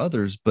than for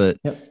others, but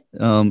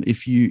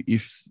if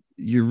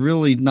you're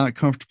really not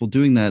comfortable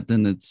doing that,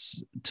 then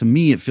to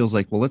me it feels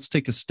like, well, let's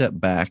take a step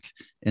back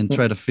and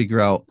try to figure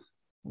out,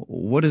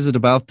 what is it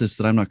about this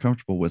that I'm not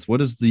comfortable with?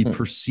 What is the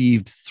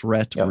perceived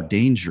threat or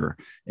danger?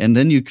 And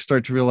then you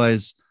start to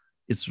realize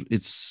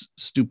it's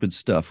stupid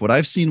stuff. What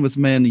I've seen with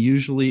men,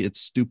 usually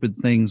it's stupid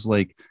things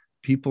like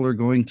people are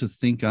going to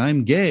think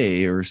I'm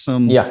gay or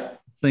some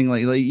thing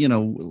like,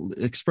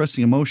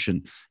 expressing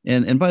emotion.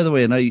 And by the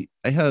way, and I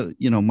have,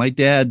 my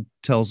dad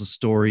tells a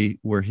story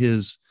where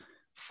his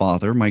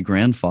father, my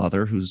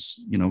grandfather,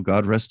 who's,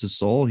 God rest his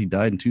soul, he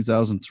died in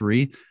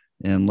 2003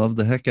 and loved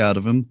the heck out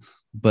of him.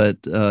 But,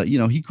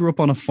 he grew up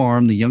on a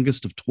farm, the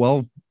youngest of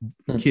 12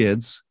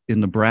 kids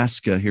in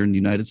Nebraska here in the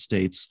United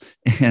States.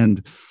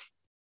 And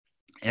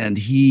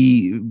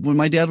when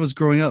my dad was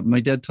growing up,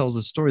 my dad tells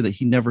a story that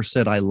he never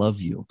said, I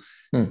love you.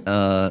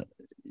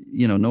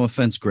 No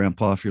offense,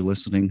 Grandpa, if you're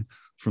listening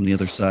from the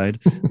other side,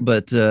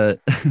 but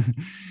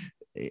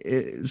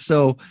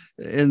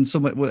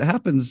what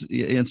happens,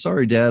 and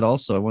sorry, Dad,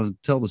 also, I want to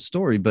tell the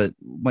story, but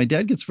my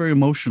dad gets very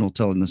emotional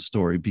telling this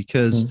story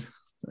because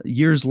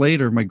years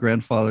later, my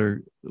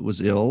grandfather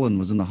was ill and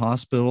was in the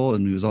hospital,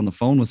 and he was on the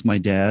phone with my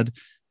dad.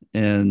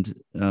 And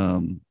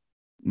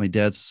my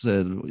dad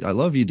said, I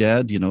love you,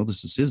 Dad.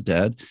 This is his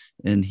dad.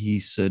 And he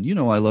said,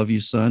 I love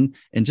you, son.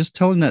 And just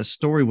telling that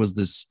story was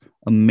this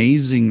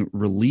amazing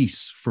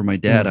release for my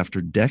dad after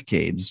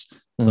decades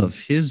of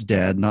his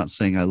dad not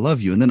saying, I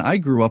love you. And then I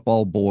grew up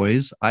all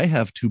boys. I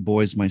have 2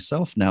 boys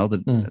myself now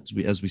that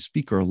as we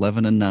speak are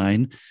 11 and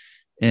 9.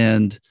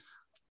 And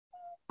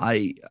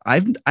I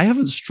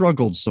haven't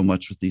struggled so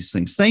much with these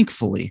things,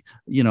 thankfully.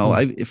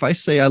 If I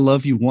say I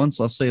love you once,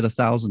 I'll say it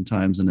 1,000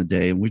 times in a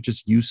day, and we're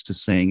just used to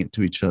saying it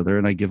to each other.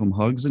 And I give them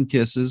hugs and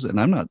kisses, and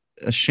I'm not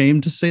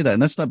ashamed to say that.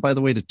 And that's not, by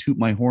the way, to toot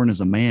my horn as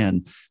a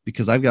man,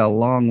 because I've got a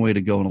long way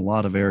to go in a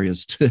lot of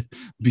areas to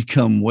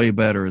become way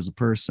better as a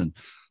person.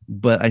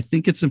 But I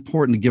think it's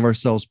important to give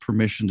ourselves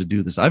permission to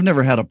do this. I've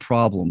never had a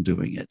problem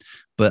doing it,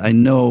 but I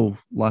know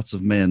lots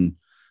of men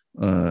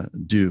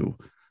do.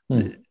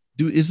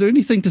 Is there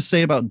anything to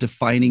say about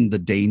defining the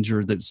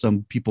danger that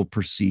some people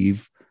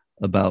perceive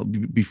about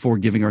before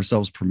giving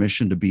ourselves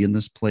permission to be in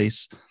this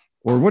place?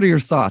 Or what are your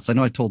thoughts? I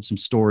know I told some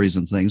stories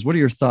and things. What are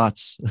your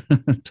thoughts,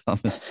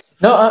 Thomas?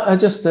 No, I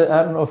just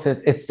I don't know if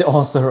it's the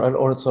answer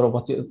or sort of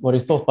what you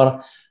thought,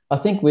 but I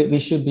think we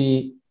should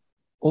be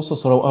also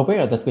sort of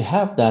aware that we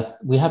have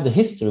the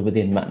history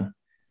within men.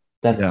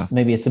 That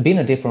maybe it's been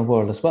a different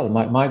world as well.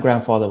 My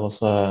grandfather was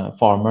a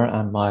farmer,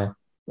 and my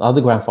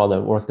other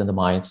grandfather worked in the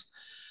mines.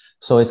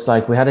 So it's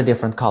like we had a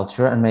different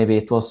culture, and maybe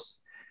it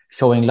was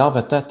showing love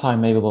at that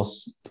time. Maybe it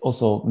was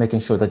also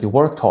making sure that you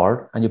worked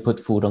hard and you put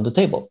food on the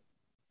table,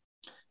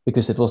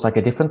 because it was like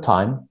a different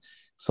time.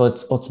 So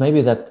it's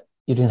maybe that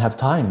you didn't have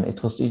time.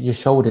 It was, you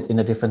showed it in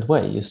a different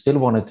way. You still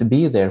wanted to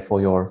be there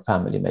for your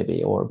family,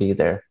 maybe, or be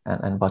there,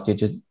 but you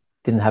just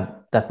didn't have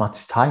that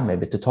much time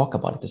maybe to talk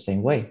about it the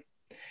same way.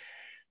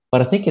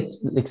 But I think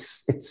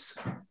it's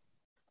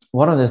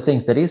one of the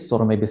things that is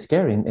sort of maybe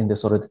scary in the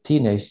sort of the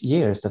teenage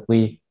years, that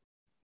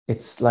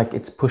it's like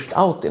it's pushed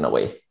out in a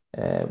way,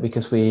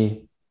 because I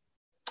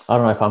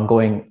don't know if I'm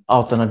going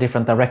out in a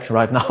different direction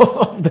right now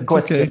of the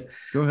question. Okay.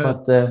 Go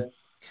ahead. But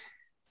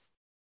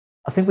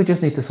I think we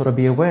just need to sort of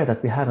be aware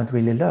that we haven't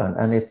really learned,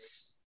 and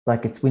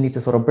we need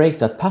to sort of break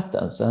that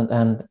patterns,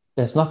 and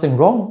there's nothing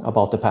wrong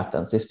about the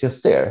patterns. It's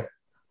just there,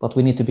 but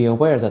we need to be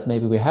aware that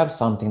maybe we have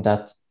something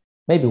that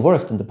maybe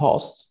worked in the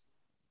past.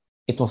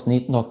 It was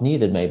not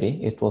needed.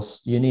 Maybe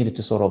you needed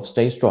to sort of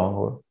stay strong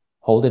or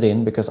hold it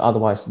in, because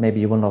otherwise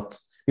maybe you will not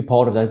be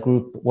part of that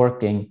group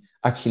working,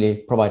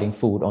 actually providing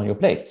food on your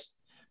plate.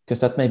 Because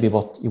that may be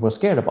what you were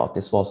scared about.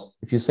 This was,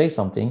 if you say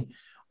something,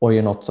 or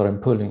you're not sort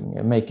of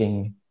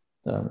making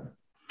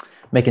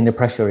the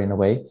pressure in a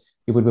way,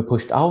 you will be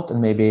pushed out and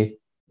maybe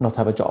not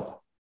have a job.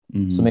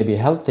 Mm-hmm. So maybe a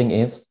health thing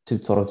is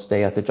to sort of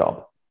stay at the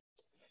job.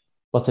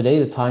 But today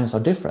the times are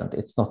different.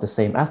 It's not the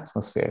same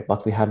atmosphere,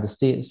 but we have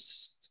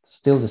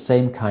still the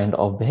same kind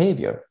of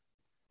behavior.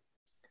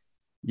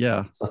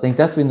 Yeah. So I think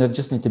that we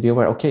just need to be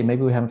aware, okay,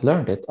 maybe we haven't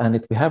learned it. And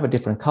if we have a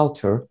different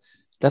culture,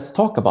 let's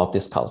talk about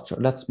this culture.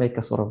 Let's make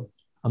a sort of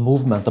a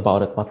movement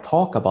about it, but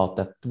talk about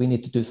that we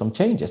need to do some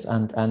changes.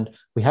 And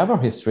we have our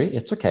history,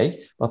 it's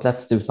okay, but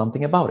let's do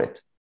something about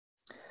it.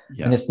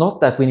 Yeah. And it's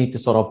not that we need to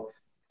sort of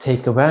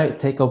take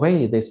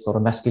away this sort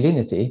of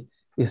masculinity.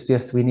 It's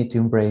just we need to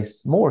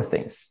embrace more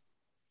things.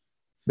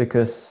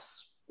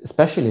 Because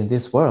especially in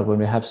this world, when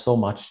we have so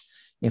much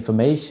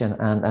information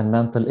and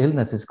mental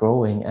illness is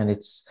growing and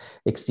it's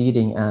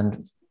exceeding,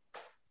 and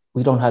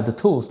we don't have the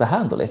tools to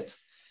handle it.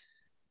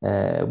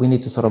 We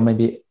need to sort of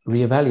maybe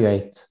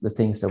reevaluate the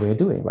things that we are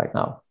doing right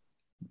now,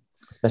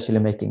 especially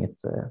making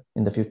it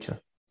in the future.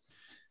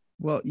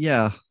 Well,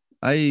 yeah,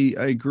 I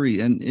agree.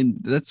 And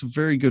that's a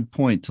very good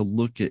point to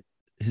look at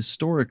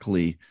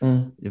historically.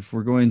 If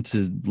we're going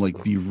to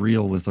like be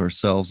real with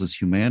ourselves as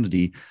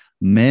humanity,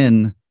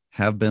 men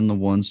have been the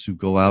ones who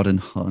go out and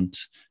hunt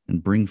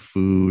and bring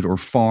food, or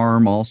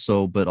farm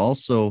also, but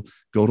also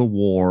go to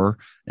war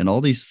and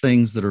all these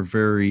things that are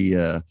very,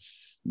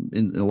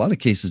 in a lot of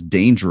cases,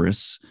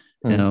 dangerous.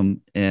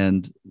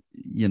 And,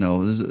 you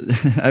know,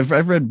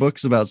 I've read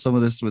books about some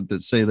of this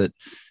that say that,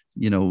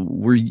 you know,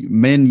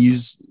 men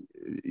use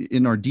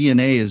in our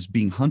DNA as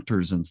being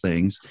hunters and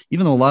things,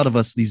 even though a lot of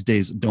us these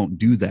days don't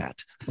do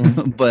that.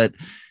 But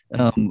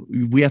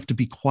we have to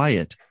be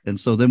quiet. And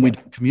so then we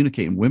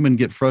communicate, and women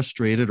get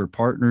frustrated, or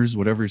partners,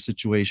 whatever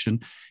situation.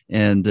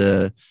 And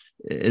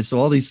so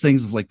all these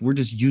things of like, we're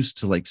just used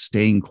to like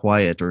staying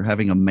quiet or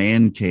having a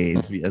man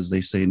cave, as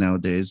they say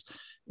nowadays,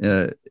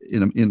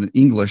 in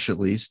English at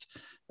least.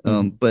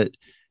 But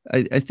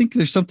I think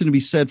there's something to be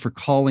said for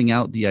calling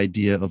out the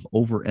idea of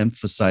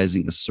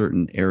overemphasizing a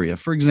certain area.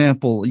 For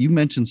example, you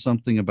mentioned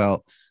something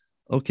about,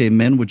 okay,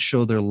 men would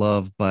show their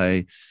love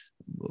by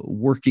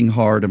working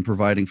hard and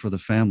providing for the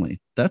family.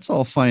 That's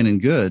all fine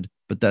and good,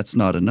 but that's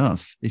not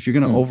enough. If you're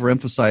going to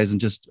overemphasize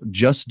and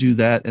just do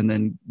that and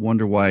then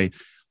wonder why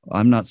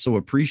I'm not so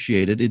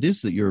appreciated, it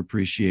is that you're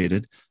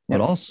appreciated,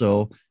 but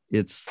also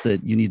it's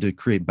that you need to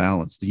create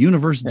balance. The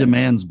universe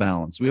demands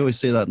balance. We always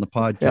say that in the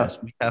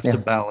podcast. We have to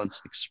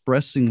balance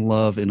expressing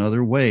love in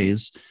other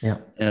ways.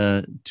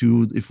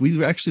 If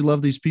we actually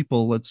love these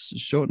people, let's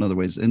show it in other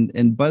ways.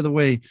 And by the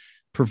way,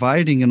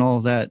 providing and all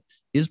of that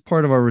is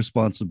part of our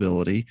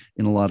responsibility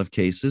in a lot of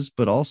cases,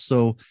 but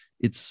also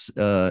it's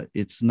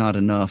not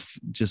enough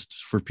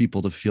just for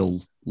people to feel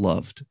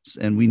loved.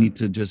 And we need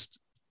to just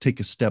take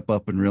a step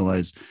up and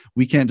realize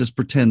we can't just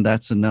pretend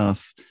that's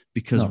enough,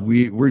 because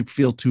we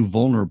feel too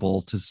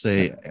vulnerable to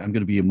say, I'm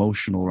going to be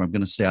emotional, or I'm going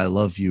to say I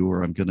love you,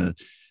 or I'm going to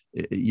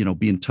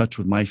be in touch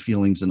with my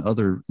feelings and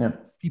other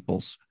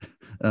people's.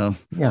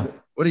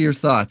 What are your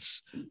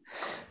thoughts?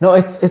 No,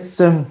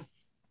 it's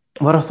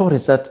what I thought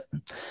is that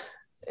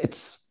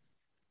it's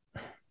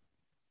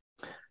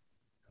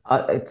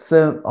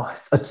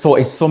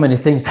so many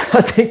things that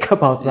I think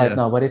about right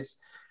now, but it's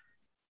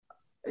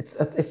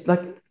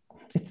like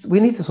we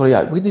need to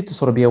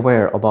sort of be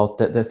aware about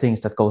the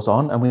things that goes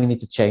on, and we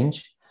need to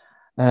change.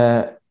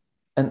 And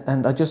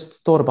I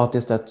just thought about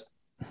this, that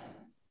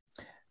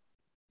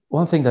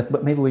one thing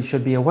that maybe we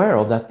should be aware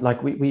of, that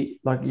like we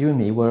like you and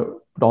me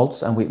were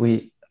adults, and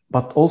we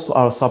but also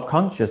our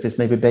subconscious is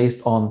maybe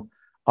based on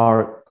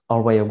our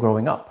way of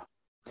growing up.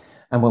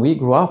 And when we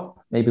grew up,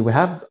 maybe we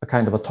have a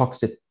kind of a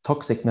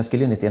toxic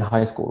masculinity in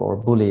high school, or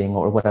bullying,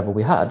 or whatever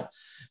we had.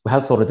 We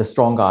had sort of the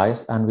strong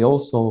guys, and we were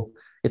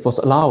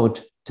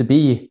allowed to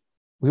be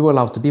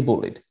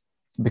bullied,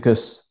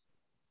 because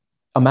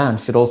a man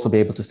should also be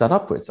able to stand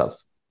up for itself.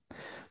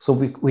 So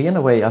we in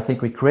a way, I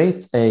think we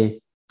create a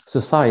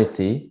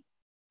society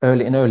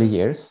in early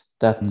years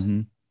that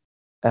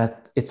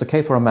it's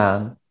okay for a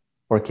man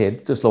or a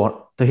kid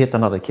to hit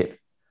another kid,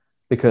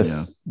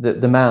 because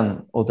the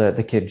man or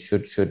the kid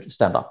should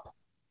stand up,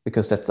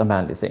 because that's a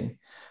manly thing.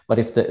 But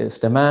if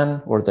the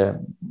man or the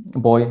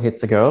boy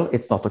hits a girl,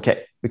 it's not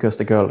okay, because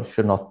the girl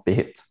should not be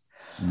hit.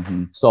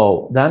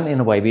 So then in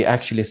a way we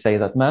actually say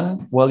that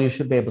men, well, you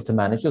should be able to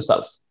manage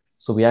yourself.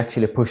 So we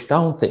actually push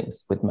down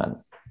things with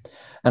men.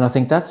 And I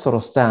think that sort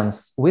of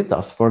stands with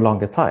us for a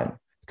longer time,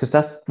 because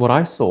that's what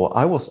I saw.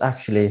 I was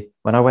actually,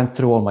 when I went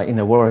through all my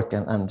inner work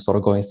and sort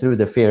of going through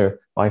the fear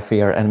by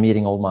fear and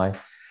meeting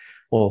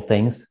all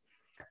things,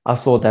 I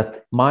saw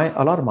that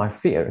a lot of my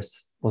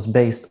fears was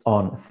based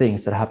on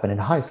things that happened in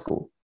high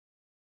school.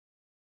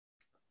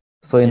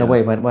 So in a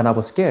way, when I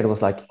was scared, it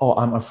was like, oh,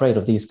 I'm afraid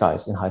of these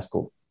guys in high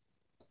school.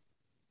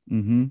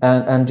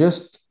 And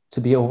just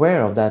to be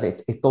aware of that,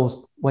 it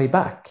goes way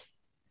back.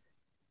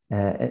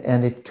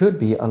 And it could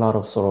be a lot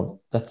of sort of,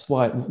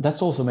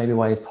 that's also maybe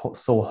why it's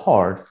so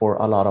hard for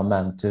a lot of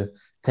men to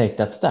take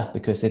that step,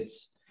 because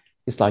it's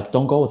like,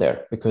 don't go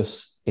there,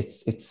 because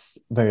it's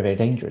very, very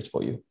dangerous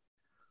for you.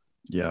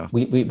 Yeah.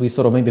 We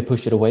sort of maybe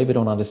push it away. We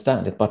don't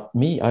understand it. But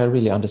I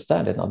really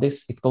understand it. Now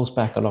it goes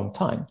back a long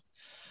time.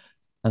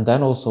 And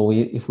then also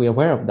if we're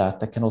aware of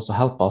that can also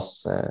help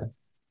us to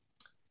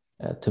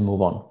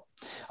move on.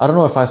 I don't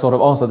know if I sort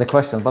of answered the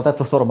question, but that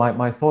was sort of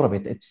my thought of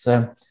it. It's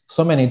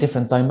so many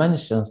different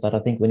dimensions that I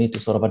think we need to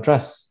sort of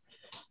address,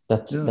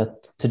 that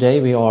today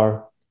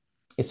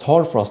it's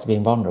hard for us to be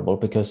vulnerable,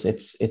 because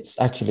it's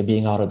actually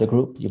being out of the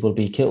group. You will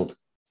be killed,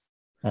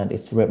 and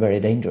it's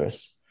very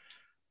dangerous.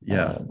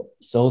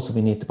 So also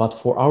but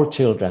for our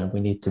children,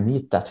 we need to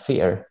meet that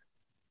fear,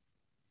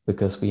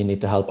 because we need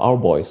to help our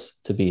boys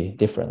to be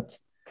different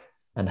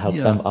and help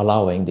them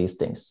allowing these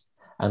things.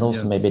 And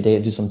also maybe they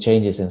do some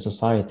changes in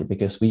society,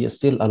 because we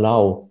still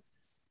allow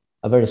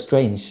a very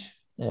strange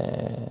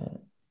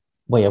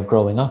way of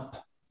growing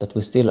up, that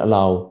we still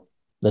allow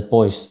that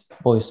boys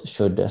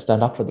should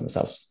stand up for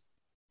themselves,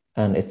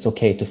 and it's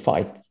okay to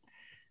fight.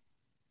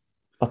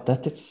 But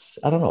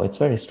I don't know, it's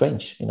very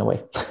strange in a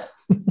way.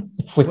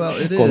 If we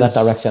go that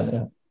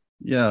direction.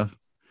 Yeah.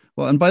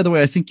 Well, and by the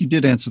way, I think you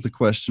did answer the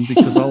question,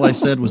 because all I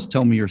said was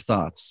tell me your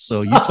thoughts.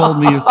 So you told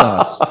me your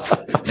thoughts.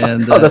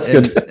 And that's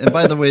good. And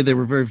by the way, they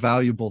were very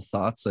valuable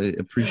thoughts. I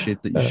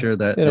appreciate that you share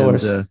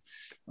that.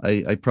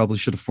 I probably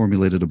should have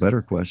formulated a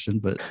better question,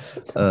 but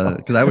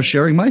because I was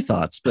sharing my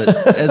thoughts. But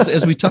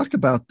as we talk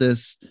about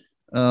this,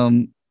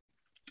 and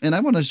I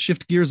want to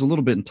shift gears a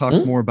little bit and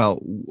talk more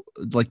about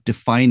like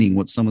defining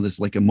what some of this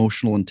like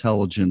emotional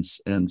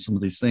intelligence and some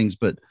of these things.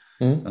 But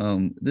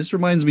this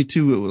reminds me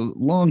too, a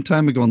long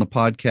time ago on the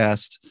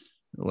podcast,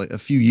 like a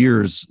few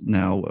years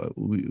now,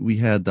 we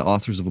had the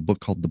authors of a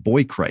book called The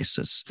Boy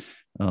Crisis,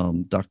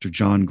 Dr.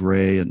 John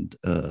Gray and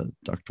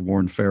Dr.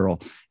 Warren Farrell.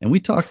 And we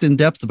talked in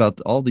depth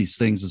about all these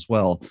things as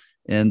well.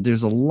 And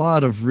there's a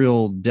lot of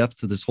real depth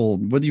to this whole,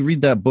 whether you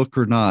read that book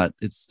or not,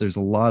 there's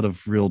a lot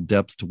of real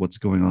depth to what's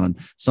going on.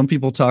 Some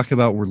people talk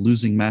about we're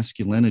losing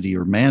masculinity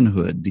or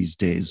manhood these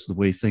days, the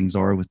way things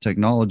are with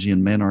technology,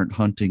 and men aren't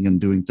hunting and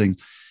doing things.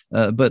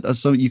 But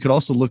so you could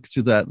also look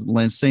through that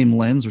same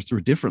lens or through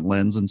a different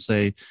lens and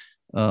say,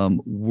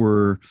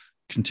 we're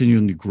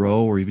continuing to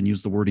grow, or even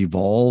use the word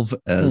evolve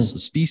as a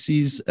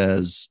species,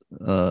 as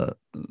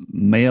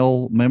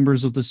male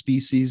members of the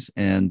species,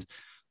 and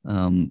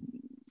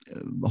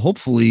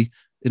hopefully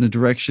in a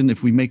direction,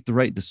 if we make the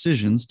right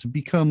decisions, to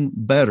become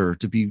better,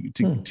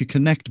 to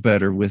connect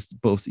better with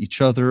both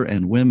each other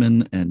and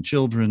women and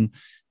children.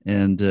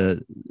 And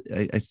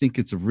I think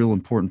it's a real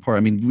important part. I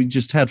mean, we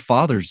just had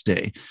Father's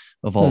Day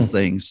of all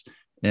things.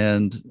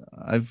 And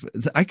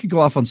I could go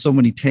off on so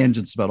many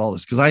tangents about all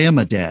this, because I am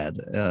a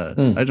dad.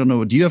 I don't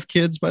know. Do you have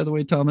kids, by the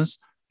way, Thomas?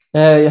 You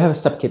have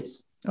stepkids.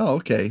 Oh,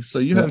 okay. So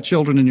you have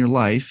children in your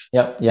life.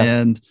 Yeah.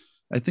 And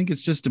I think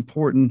it's just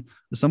important.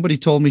 Somebody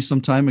told me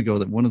some time ago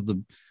that one of the,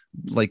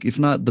 like, if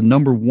not the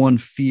number one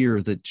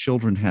fear that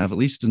children have, at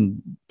least in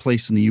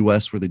place in the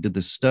US where they did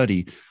this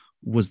study,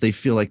 was they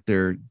feel like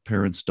their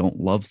parents don't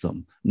love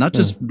them. Not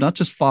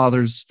just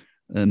fathers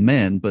and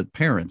men, but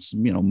parents,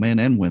 men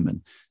and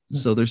women.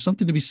 So there's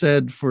something to be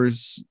said for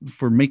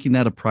making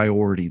that a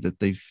priority, that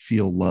they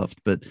feel loved.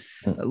 But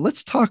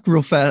let's talk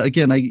real fast.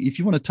 Again, if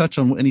you want to touch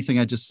on anything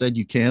I just said,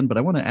 you can, but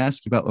I want to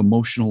ask you about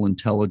emotional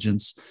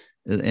intelligence.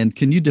 And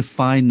can you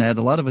define that?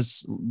 A lot of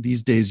us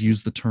these days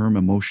use the term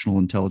emotional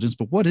intelligence,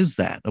 but what is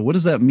that? What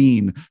does that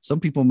mean? Some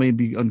people may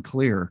be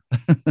unclear.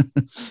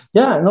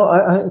 Yeah, no,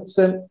 it's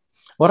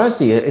what I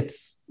see.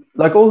 It's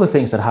like all the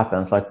things that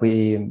happens, like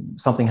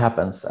something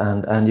happens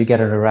and you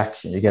get a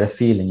reaction, you get a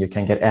feeling, you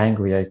can get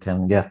angry, you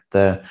can get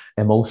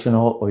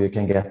emotional, or you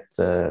can get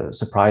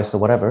surprised or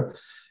whatever.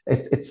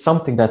 It's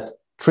something that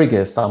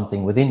triggers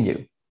something within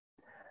you.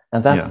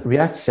 And that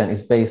reaction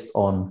is based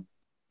on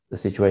the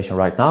situation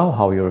right now,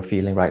 how you're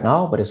feeling right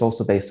now, but it's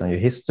also based on your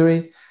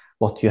history,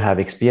 what you have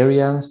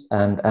experienced.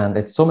 And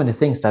it's so many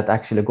things that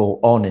actually go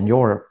on in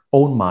your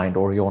own mind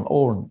or your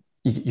own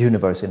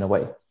universe in a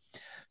way.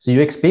 So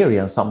you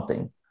experience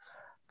something.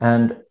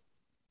 And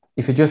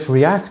if you just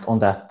react on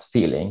that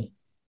feeling,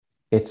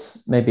 it's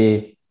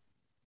reaction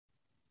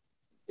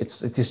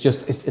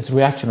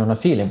on a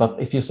feeling. But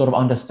if you sort of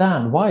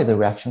understand why the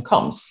reaction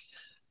comes,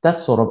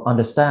 that's sort of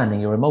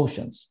understanding your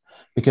emotions.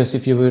 Because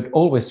if you would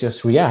always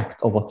just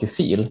react on what you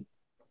feel,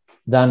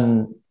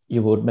 then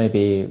you would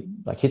maybe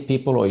like hit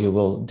people, or you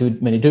will do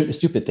many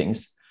stupid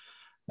things.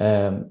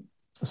 So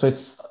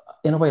it's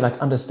in a way like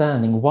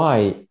understanding,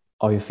 why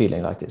are you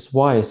feeling like this?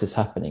 Why is this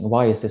happening?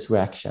 Why is this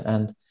reaction?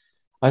 And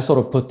I sort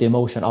of put the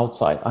emotion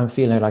outside. I'm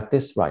feeling like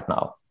this right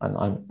now. And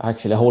I'm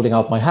actually holding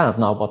out my hand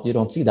now, but you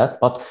don't see that.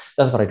 But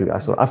that's what I do.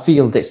 I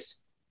feel this.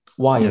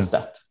 Why is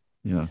that?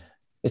 Yeah.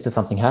 Is there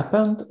something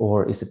happened,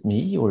 or is it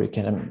me? Or it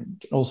can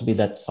also be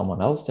that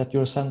someone else that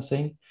you're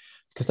sensing,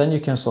 because then you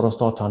can sort of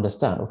start to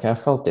understand, okay, I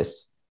felt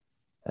this.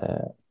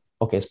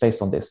 Okay, it's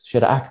based on this.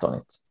 Should I act on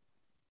it?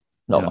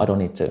 No, I don't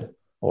need to.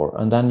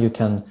 And then you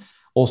can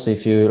also,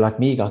 if you, like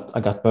me, I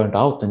got burned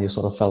out and you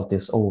sort of felt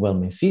this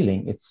overwhelming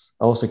feeling,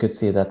 I also could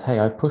see that, hey,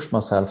 I pushed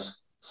myself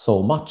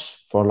so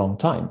much for a long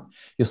time.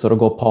 You sort of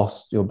go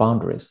past your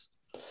boundaries.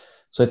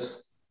 So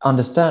it's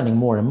understanding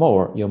more and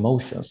more your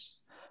emotions,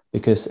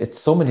 because it's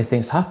so many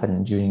things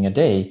happening during a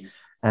day,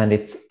 and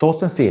it's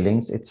thoughts and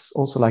feelings. It's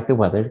also like the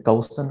weather, it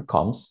goes and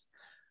comes.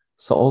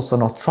 So also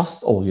not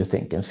trust all you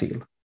think and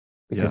feel,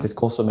 because it's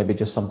also maybe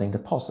just something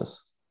that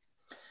passes.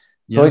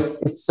 So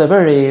it's a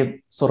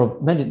very sort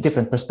of many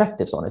different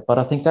perspectives on it, but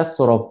I think that's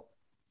sort of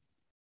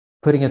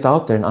putting it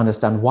out there and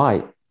understand,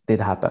 why did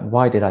it happen?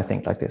 Why did I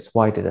think like this?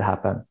 Why did it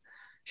happen?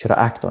 Should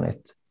I act on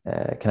it?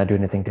 Can I do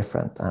anything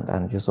different?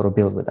 And just sort of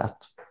build with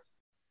that.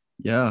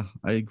 Yeah,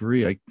 I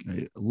agree. I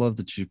love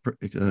that you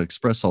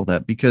express all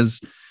that,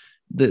 because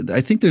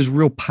I think there's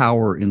real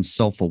power in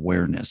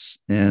self-awareness,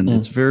 and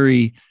it's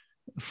very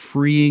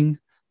freeing,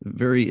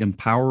 very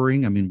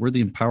empowering. I mean, we're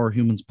the Empower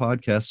Humans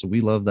podcast, so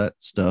we love that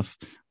stuff.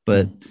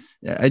 But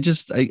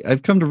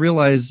I've come to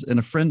realize, and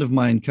a friend of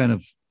mine kind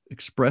of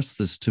expressed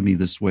this to me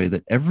this way,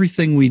 that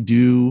everything we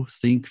do,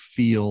 think,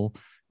 feel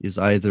is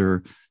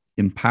either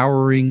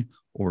empowering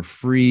or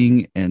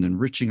freeing and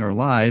enriching our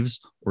lives,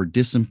 or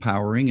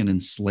disempowering and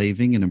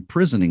enslaving and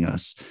imprisoning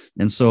us.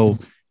 And so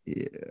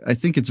I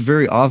think it's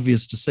very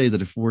obvious to say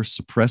that if we're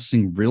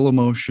suppressing real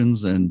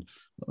emotions and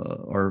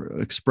our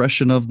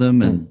expression of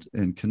them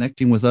and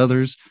connecting with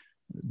others,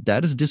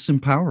 that is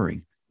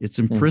disempowering. It's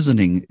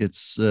imprisoning.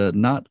 It's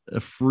not a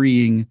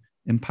freeing,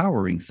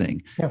 empowering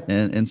thing. Yeah.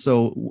 And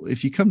so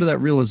if you come to that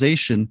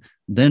realization,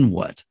 then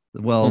what?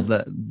 Well,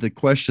 the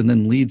question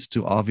then leads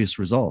to obvious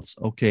results.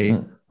 Okay,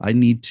 I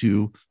need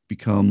to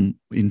become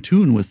in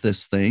tune with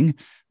this thing,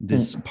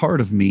 this part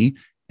of me,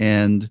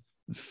 and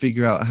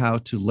figure out how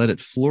to let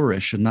it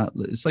flourish. And not,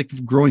 it's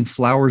like growing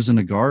flowers in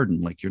a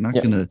garden. Like you're not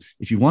going to,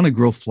 if you want to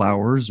grow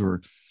flowers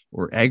or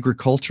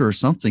agriculture or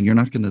something, you're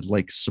not going to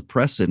like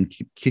suppress it and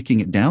keep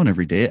kicking it down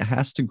every day. It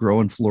has to grow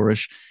and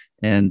flourish.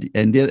 And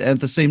at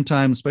the same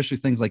time, especially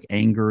things like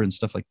anger and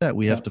stuff like that,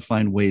 we have to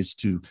find ways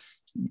to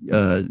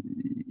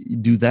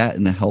do that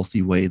in a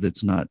healthy way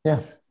that's not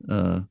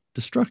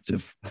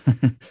destructive.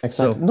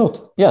 Exactly.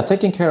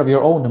 Taking care of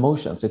your own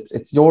emotions.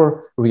 It's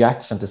your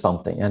reaction to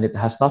something, and it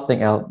has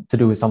nothing else to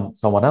do with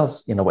someone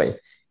else in a way.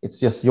 It's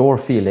just your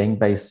feeling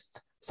based.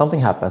 Something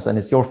happens, and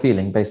it's your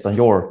feeling based on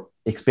your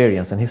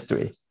experience and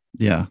history.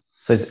 Yeah.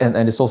 So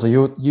it's also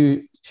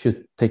you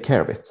should take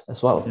care of it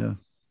as well. Yeah.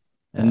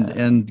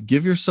 And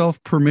give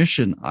yourself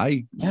permission.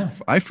 I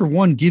for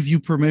one give you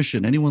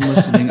permission. Anyone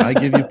listening, I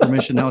give you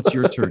permission. Now it's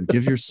your turn.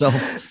 Give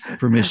yourself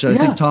permission. I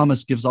think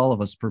Thomas gives all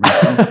of us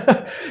permission.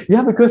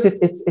 Because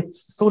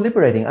it's so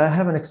liberating. I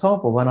have an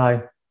example when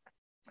I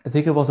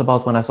think it was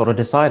about when I sort of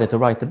decided to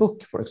write the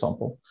book, for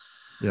example.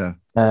 Yeah.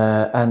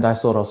 And I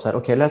sort of said,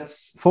 okay,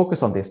 let's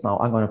focus on this now.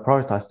 I'm going to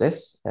prioritize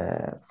this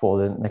for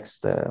the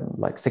next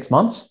 6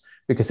 months,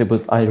 because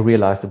I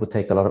realized it would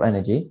take a lot of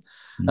energy.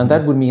 And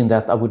that would mean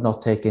that I would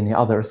not take any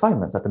other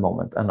assignments at the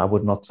moment, and I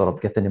would not sort of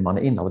get any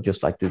money in. I would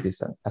just do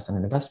this as an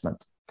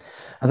investment.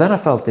 And then I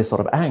felt this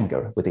sort of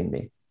anger within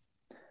me.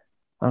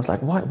 I was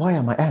like, why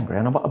am I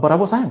angry? But I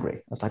was angry.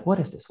 I was like, what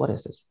is this? What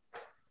is this?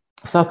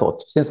 So I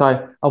thought, since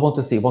I want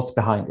to see what's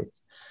behind it,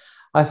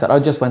 I said, I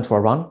just went for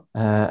a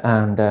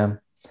run.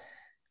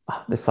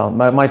 This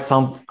might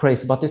sound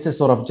crazy, but this is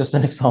sort of just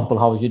an example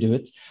how you do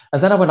it.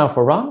 And then I went out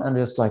for a run and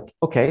just like,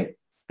 okay,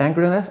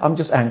 angriness, I'm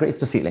just angry.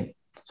 It's a feeling.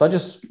 So I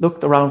just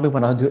looked around me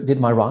when I did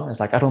my run. It's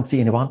like, I don't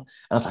see anyone. And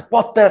I was like,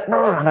 what the?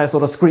 And I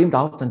sort of screamed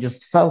out and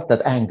just felt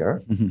that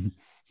anger.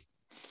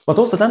 But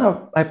also then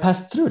I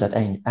passed through that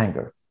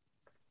anger.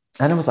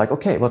 And it was like,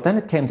 okay, but then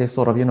it came this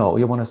sort of, you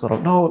want to sort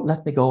of, no,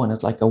 let me go. And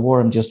it's like a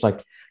worm just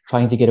like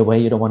trying to get away.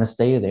 You don't want to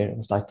stay there. It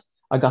was like,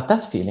 I got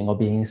that feeling of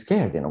being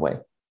scared in a way.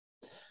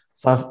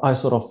 So I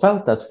sort of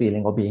felt that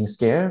feeling of being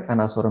scared, and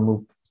I sort of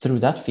moved through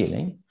that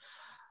feeling.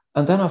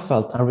 And then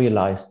I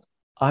realized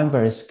I'm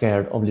very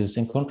scared of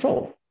losing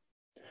control.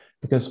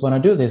 Because when I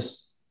do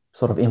this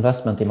sort of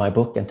investment in my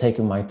book and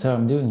taking my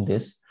term doing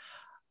this,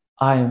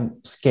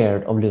 I'm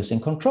scared of losing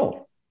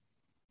control.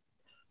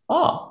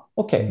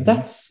 Okay,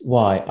 that's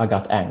why I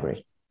got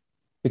angry,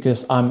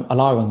 because I'm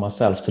allowing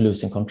myself to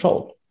lose in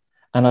control.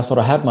 And I sort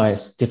of had my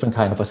different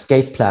kind of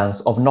escape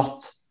plans of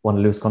not want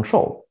to lose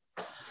control.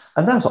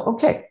 And then I thought,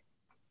 okay,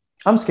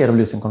 I'm scared of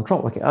losing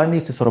control. Okay, I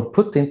need to sort of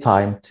put in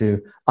time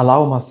to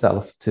allow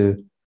myself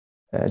to,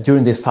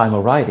 during this time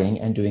of writing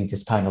and doing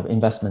this kind of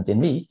investment in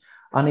me,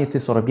 I need to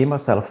sort of give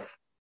myself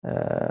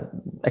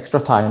extra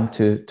time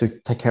to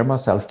take care of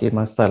myself, give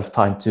myself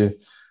time to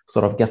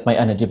sort of get my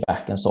energy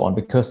back and so on,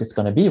 because it's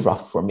going to be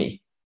rough for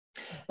me.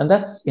 And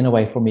that's in a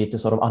way for me to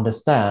sort of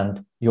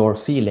understand your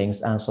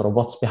feelings and sort of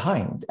what's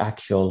behind the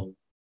actual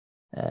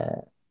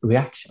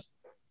reaction.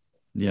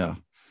 Yeah,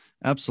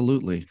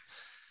 absolutely.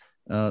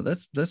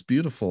 That's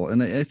beautiful.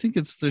 And I think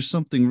there's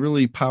something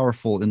really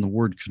powerful in the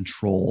word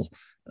control.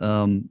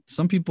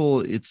 Some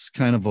people, it's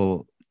kind of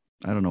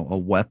a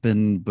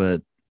weapon,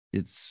 but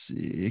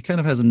it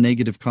kind of has a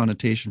negative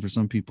connotation for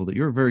some people, that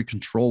you're a very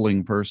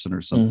controlling person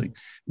or something.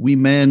 We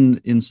men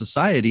in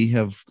society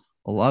have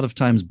a lot of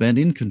times been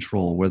in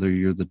control, whether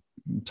you're the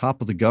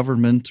top of the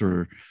government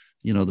or,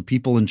 the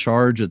people in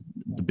charge at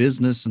the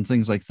business and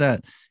things like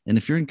that. And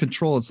if you're in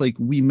control, it's like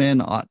we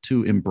men ought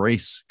to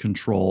embrace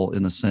control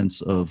in the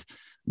sense of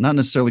not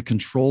necessarily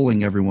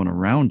controlling everyone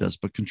around us,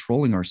 but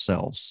controlling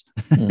ourselves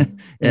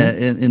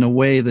in a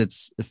way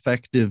that's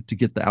effective to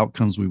get the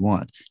outcomes we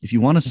want. If you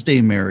want to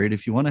stay married,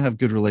 if you want to have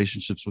good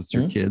relationships with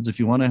your kids, if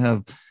you want to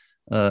have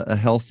a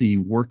healthy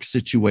work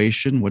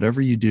situation,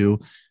 whatever you do,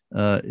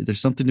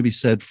 there's something to be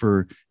said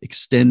for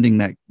extending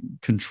that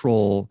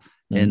control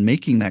and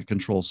making that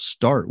control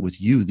start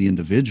with you, the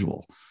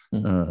individual.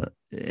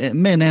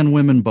 Men and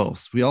women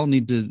both. We all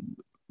need to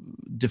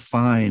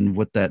define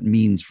what that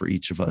means for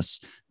each of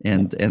us,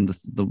 and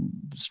the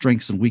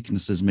strengths and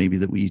weaknesses maybe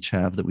that we each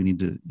have, that we need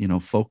to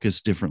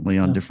focus differently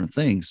on different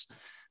things.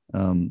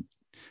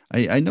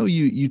 I know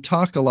you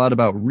talk a lot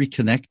about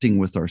reconnecting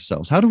with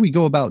ourselves. How do we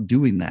go about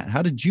doing that?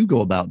 How did you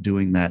go about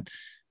doing that?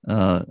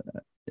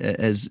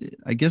 As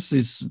I guess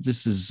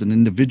this is an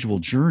individual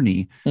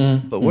journey,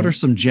 but what are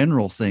some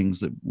general things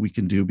that we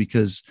can do?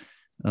 Because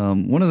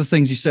one of the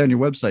things you say on your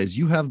website is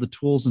you have the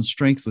tools and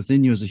strength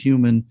within you as a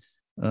human.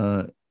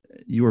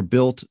 You are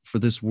built for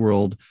this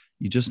world.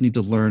 You just need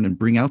to learn and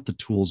bring out the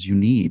tools you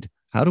need.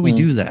 How do we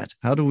do that?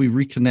 How do we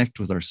reconnect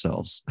with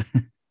ourselves?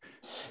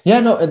 Yeah,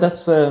 no,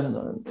 that's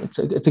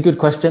it's a good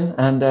question.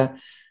 And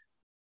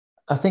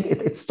I think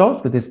it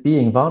starts with this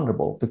being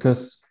vulnerable,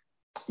 because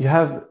you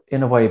have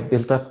in a way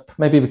built up,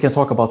 maybe we can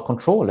talk about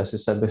control, as you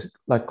said,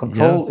 like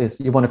control is,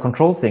 you want to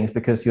control things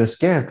because you're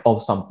scared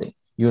of something.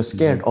 You're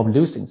scared of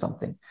losing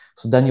something.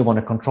 So then you want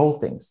to control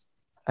things.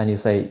 And you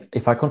say,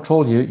 if I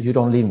control you, you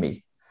don't leave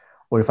me.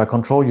 Or if I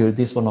control you,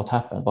 this will not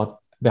happen. But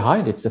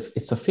behind it,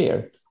 it's a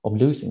fear of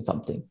losing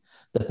something,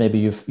 that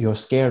maybe you're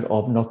scared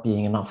of not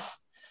being enough,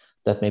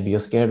 that maybe you're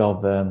scared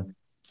of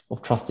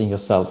trusting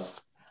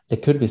yourself. There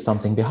could be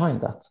something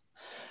behind that.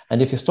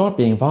 And if you start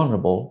being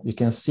vulnerable, you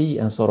can see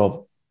and sort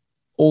of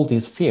all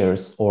these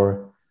fears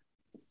or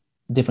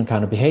different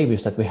kind of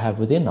behaviors that we have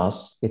within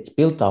us, it's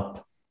built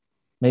up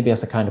maybe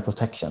as a kind of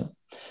protection.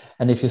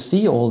 And if you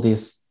see all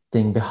these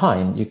things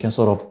behind, you can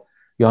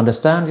you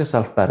understand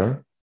yourself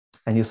better,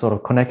 and you sort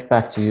of connect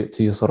back to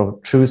your sort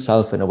of true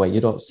self in a way.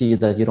 You don't see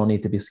that you don't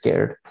need to be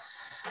scared.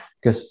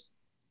 Because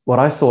what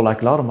I saw,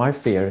 like a lot of my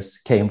fears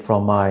came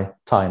from my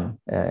time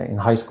in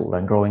high school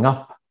and growing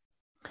up.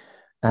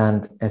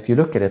 And if you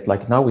look at it,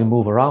 like now we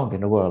move around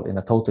in the world in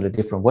a totally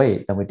different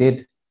way than we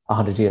did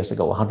 100 years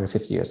ago,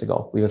 150 years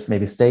ago. We just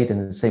maybe stayed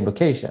in the same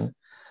location.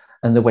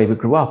 And the way we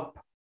grew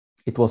up,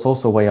 it was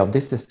also a way of,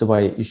 this is the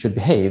way you should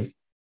behave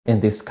in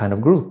this kind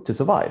of group to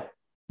survive.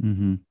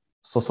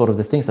 So sort of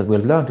the things that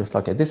we've learned is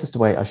like, okay, this is the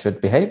way I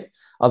should behave.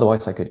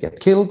 Otherwise I could get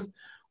killed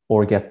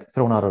or get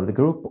thrown out of the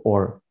group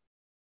or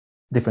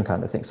different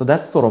kind of things. So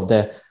that's sort of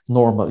the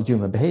normal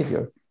human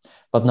behavior.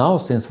 But now,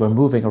 since we're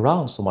moving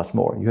around so much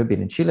more, you have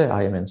been in Chile,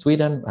 I am in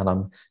Sweden, and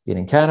I'm been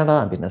in Canada,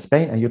 I've been in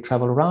Spain, and you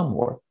travel around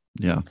more.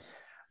 Yeah.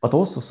 But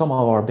also some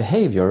of our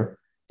behavior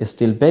is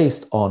still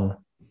based on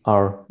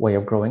our way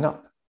of growing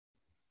up.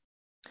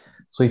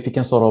 So if you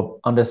can sort of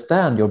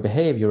understand your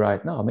behavior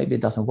right now, maybe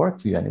it doesn't work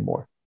for you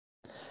anymore.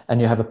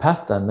 And you have a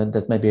pattern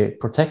that maybe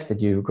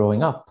protected you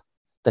growing up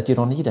that you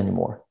don't need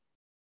anymore.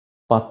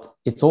 But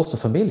it's also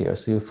familiar,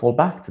 so you fall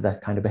back to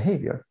that kind of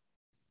behavior.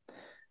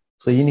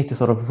 So you need to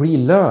sort of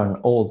relearn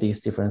all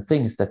these different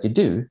things that you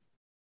do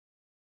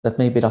that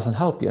maybe doesn't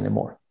help you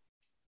anymore.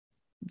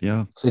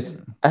 Yeah. So it's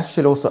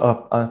actually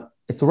also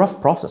it's a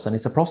rough process, and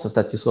it's a process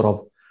that you sort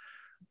of,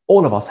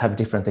 all of us have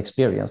different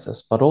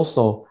experiences, but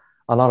also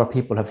a lot of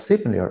people have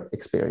similar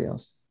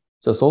experience.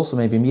 So it's also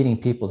maybe meeting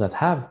people that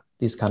have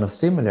these kind of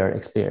similar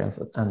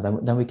experiences, and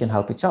then we can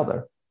help each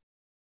other.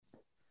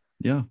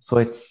 Yeah. So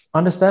it's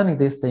understanding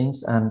these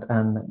things and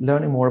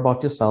learning more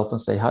about yourself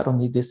and say, I don't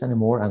need this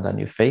anymore. And then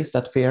you face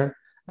that fear,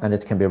 and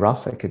it can be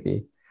rough. It could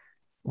be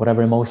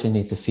whatever emotion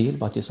you need to feel,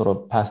 but you sort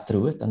of pass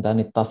through it, and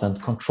then it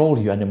doesn't control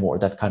you anymore,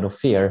 that kind of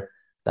fear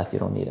that you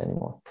don't need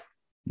anymore.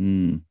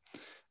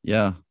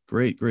 Yeah,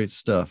 great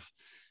stuff.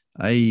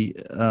 As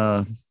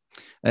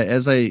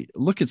I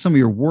look at some of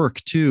your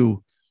work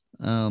too,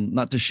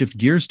 not to shift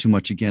gears too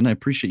much again, I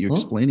appreciate you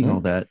explaining all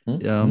that.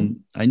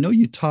 I know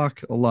you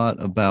talk a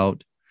lot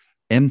about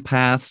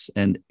empaths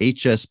and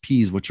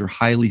HSPs, which are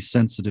highly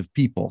sensitive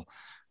people.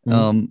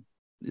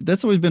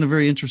 That's always been a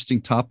very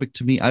interesting topic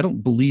to me. I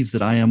don't believe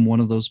that I am one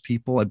of those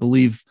people. I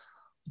believe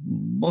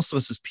most of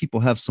us as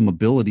people have some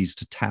abilities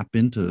to tap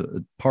into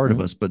a part of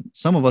us, but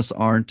some of us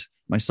aren't,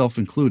 myself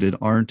included,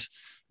 aren't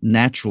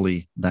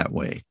naturally that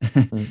way.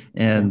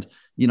 And,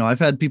 you know, I've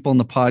had people on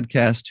the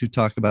podcast who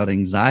talk about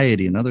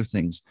anxiety and other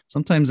things.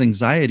 Sometimes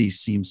anxiety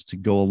seems to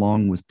go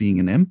along with being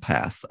an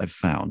empath, I've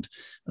found.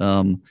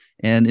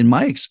 And in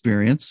my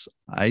experience,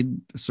 I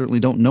certainly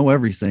don't know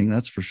everything,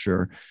 that's for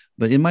sure.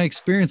 But in my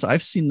experience,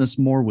 I've seen this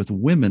more with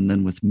women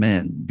than with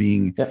men,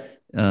 being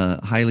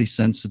highly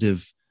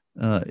sensitive,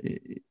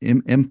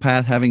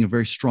 empath, having a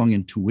very strong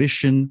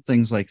intuition,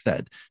 things like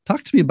that.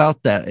 Talk to me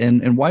about that.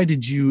 And why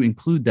did you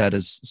include that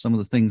as some of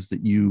the things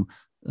that you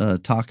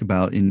talk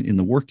about in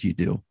the work you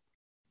do?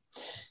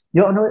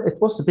 Yeah, no, it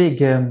was a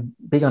big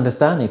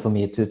understanding for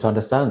me to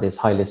understand this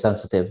highly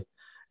sensitive,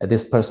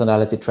 this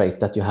personality trait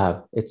that you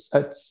have. It's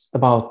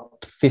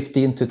about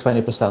 15 to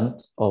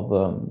 20%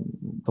 of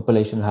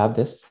population who have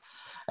this,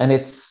 and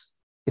it's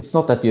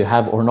not that you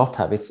have or not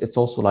have. It's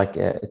also like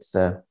it's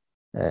a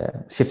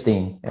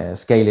shifting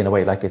scale in a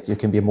way. Like you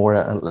can be more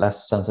and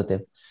less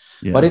sensitive,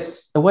 but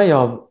it's a way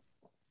of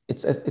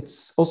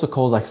it's also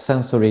called like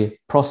sensory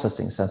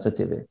processing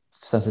sensitivity.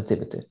 So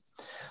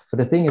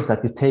the thing is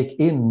that you take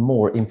in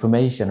more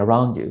information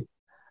around you,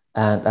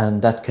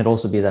 and that can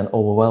also be then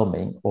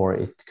overwhelming, or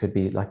it could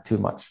be like too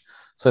much.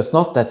 So it's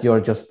not that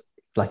you're just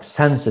like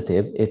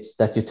sensitive, it's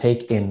that you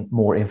take in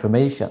more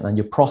information and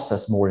you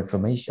process more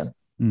information.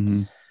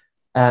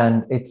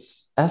 And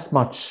it's as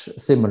much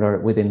similar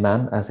within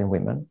men as in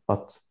women,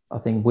 but I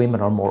think women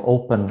are more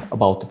open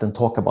about it and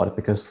talk about it,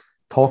 because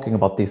talking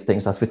about these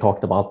things, as we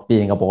talked about,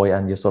 being a boy,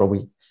 and we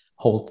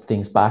hold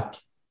things back.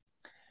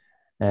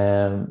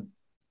 Well,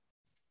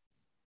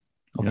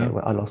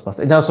 I lost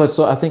myself. No,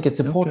 so I think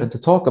it's important to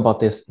talk about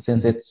this,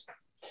 since it's.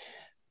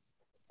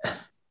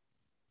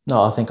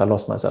 No, I think I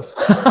lost myself.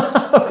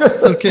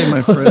 It's okay,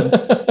 my friend.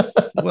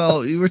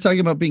 Well, you were talking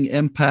about being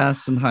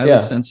empaths and highly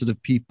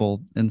sensitive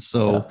people, and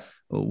so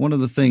one of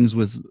the things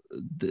we're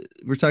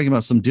talking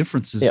about some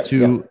differences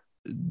too,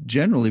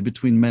 generally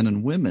between men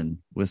and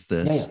women with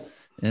this,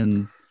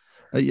 and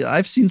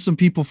I've seen some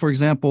people, for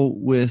example,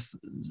 with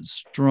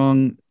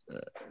strong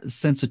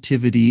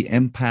sensitivity,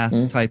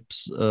 empath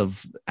types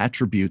of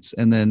attributes,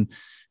 and then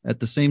at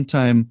the same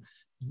time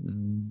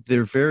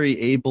they're very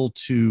able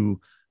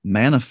to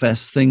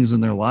manifest things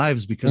in their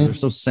lives because they're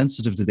so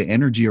sensitive to the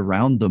energy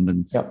around them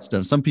and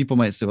stuff. Some people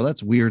might say, well,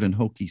 that's weird and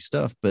hokey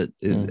stuff, but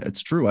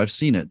it's true. I've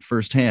seen it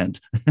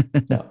firsthand.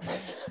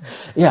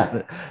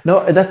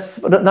 No, that's,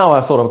 now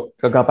I sort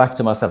of got back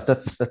to myself.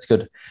 That's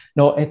good.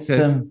 No, it's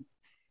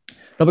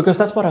no, because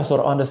that's what I sort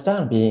of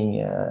understand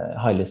being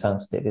highly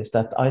sensitive, is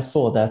that I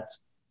saw that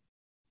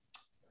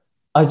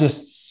I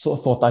just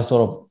thought I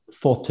sort of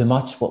thought too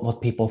much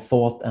what people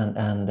thought,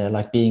 and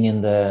like being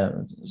in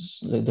the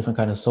different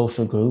kind of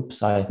social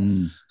groups, I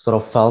sort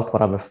of felt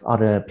what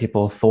other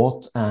people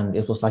thought, and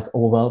it was like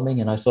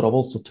overwhelming. And I sort of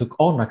also took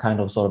on a kind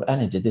of sort of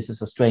energy. This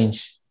is a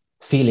strange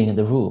feeling in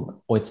the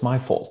room, or it's my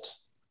fault,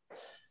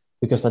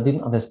 because I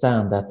didn't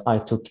understand that I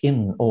took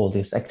in all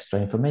this extra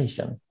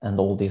information and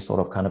all this sort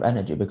of kind of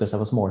energy, because I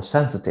was more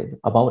sensitive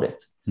about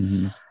it.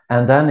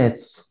 And then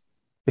it's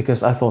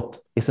because I thought,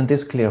 isn't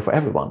this clear for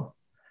everyone?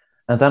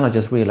 And then I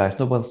just realized,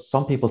 no, well,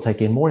 some people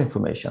take in more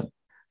information.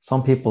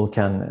 Some people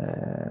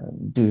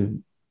can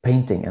do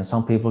painting, and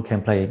some people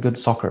can play good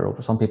soccer,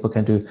 or some people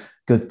can do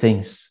good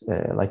things,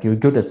 like you're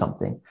good at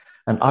something.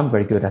 And I'm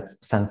very good at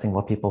sensing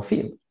what people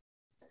feel.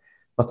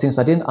 But since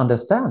I didn't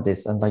understand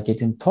this, and like I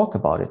didn't talk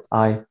about it,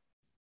 I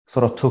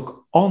sort of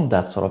took on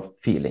that sort of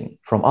feeling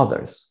from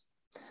others.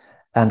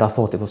 And I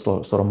thought it was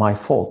sort of my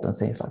fault and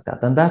things like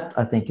that. And that,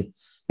 I think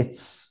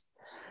it's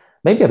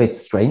maybe a bit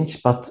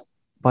strange, but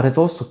it's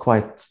also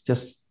quite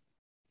just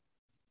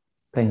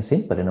plain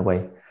simple in a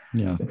way.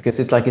 Yeah. Because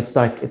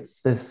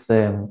it's this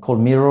called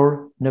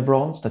mirror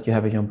neurons that you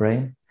have in your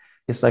brain.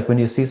 It's like when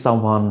you see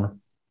someone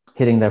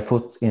hitting their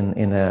foot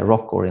in a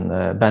rock or in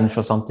a bench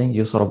or something,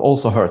 you sort of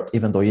also hurt,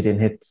 even though you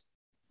didn't hit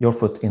your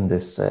foot in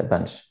this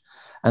bench.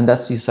 And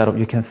that's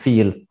you can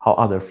feel how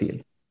others feel,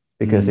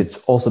 because it's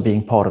also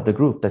being part of the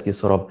group that you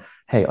sort of,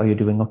 hey, are you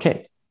doing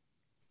okay?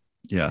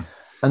 Yeah.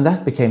 And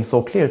that became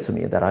so clear to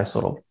me that I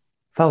sort of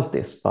felt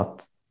this,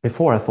 but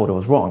before I thought it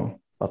was wrong,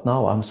 but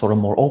now I'm sort of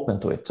more open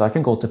to it. So I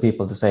can go to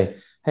people to say,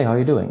 hey, how are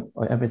you doing?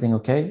 Are everything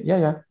okay?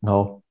 Yeah.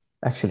 No,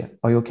 actually,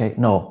 are you okay?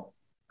 No.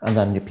 And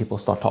then people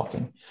start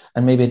talking,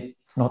 and maybe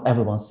not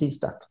everyone sees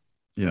that.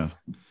 Yeah.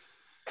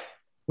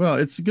 Well,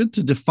 it's good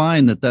to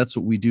define that that's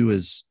what we do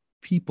as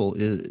people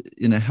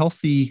in a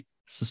healthy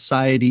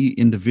society,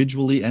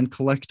 individually and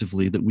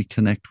collectively, that we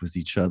connect with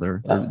each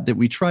other, or that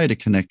we try to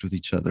connect with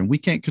each other. And we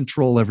can't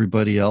control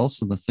everybody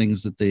else and the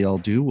things that they all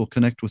do. We'll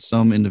connect with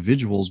some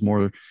individuals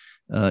more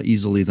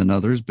easily than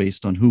others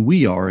based on who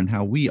we are and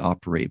how we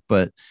operate.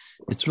 But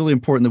it's really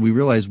important that we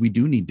realize we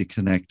do need to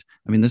connect.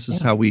 I mean, this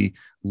is how we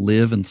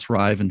live and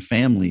thrive in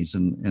families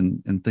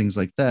and things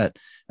like that.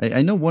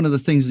 I know one of the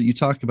things that you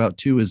talk about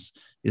too is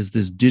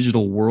this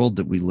digital world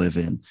that we live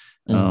in.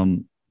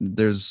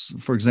 There's,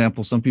 for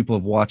example, some people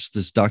have watched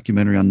this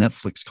documentary on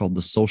Netflix called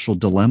The Social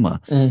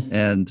Dilemma,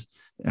 and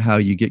how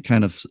you get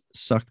kind of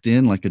sucked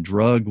in like a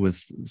drug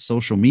with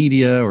social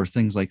media or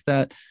things like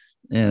that.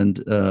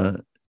 And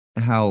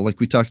how, like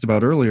we talked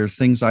about earlier,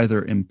 things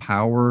either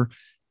empower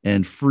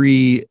and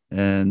free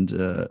and,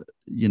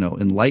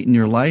 enlighten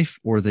your life,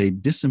 or they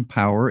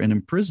disempower and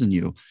imprison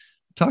you.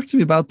 Talk to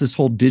me about this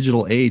whole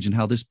digital age and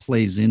how this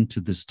plays into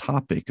this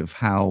topic of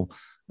how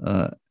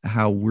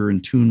we're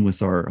in tune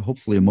with our,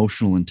 hopefully,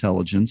 emotional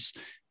intelligence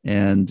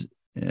and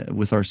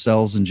with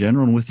ourselves in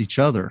general and with each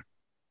other.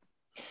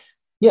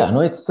 Yeah,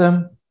 no, it's,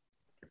 I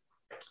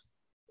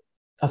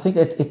think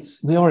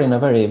we are in a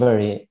very,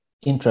 very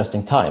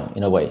interesting time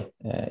in a way.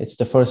 It's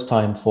the first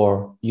time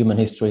for human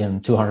history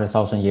in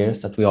 200,000 years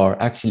that we are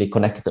actually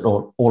connected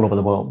all over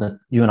the world, that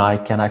you and I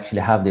can actually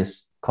have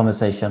this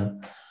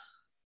conversation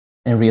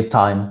in real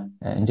time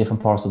in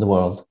different parts of the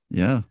world.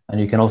 Yeah.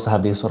 And you can also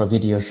have this sort of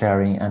video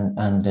sharing,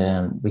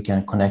 and we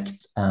can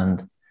connect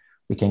and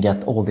we can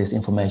get all this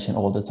information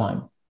all the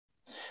time.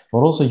 But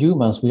also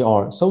humans, we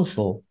are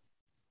social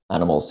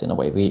animals in a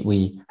way.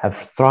 We have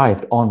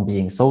thrived on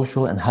being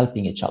social and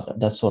helping each other.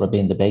 That's sort of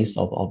been the base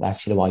of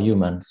actually why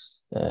humans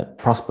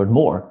prospered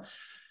more.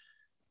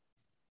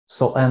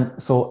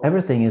 So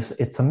everything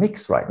it's a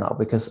mix right now,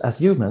 because as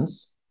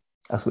humans,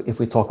 if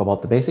we talk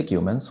about the basic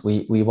humans,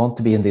 we want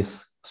to be in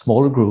this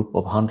smaller group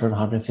of 100,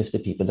 150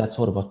 people. That's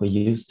sort of what we're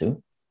used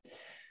to.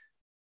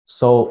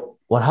 So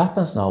what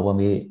happens now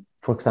when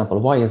for example,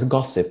 why is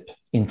gossip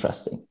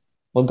interesting?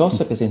 Well,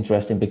 gossip is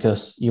interesting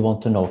because you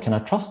want to know, can I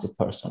trust this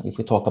person? If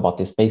we talk about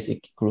this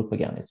basic group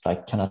again, it's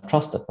like, can I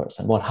trust that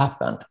person? What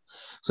happened?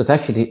 So it's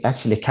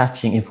actually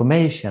catching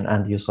information,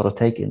 and you sort of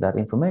take in that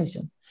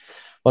information.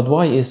 But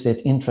why is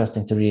it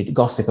interesting to read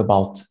gossip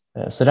about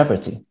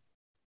celebrity?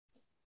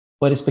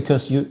 Well, it's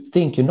because you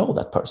think you know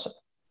that person,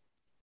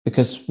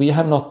 because we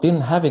have not been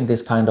having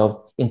this kind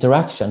of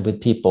interaction with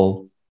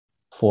people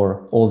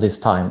for all this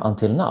time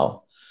until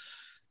now.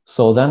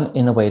 So then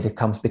in a way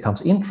it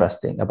becomes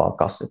interesting about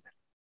gossip.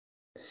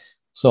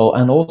 So,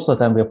 and also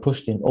then we are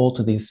pushed in all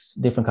to these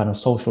different kind of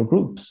social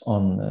groups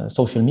on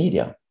social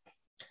media.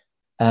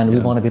 And we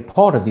want to be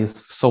part of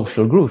these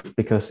social groups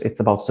because it's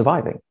about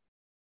surviving.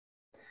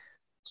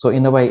 So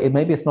in a way,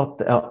 maybe it's not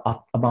the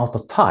amount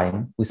of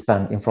time we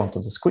spend in front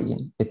of the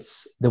screen.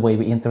 It's the way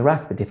we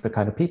interact with different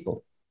kind of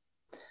people.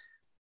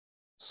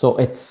 So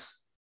it's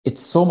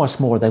so much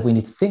more that we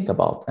need to think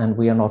about, and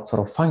we are not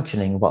sort of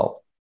functioning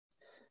well.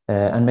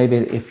 And maybe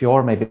if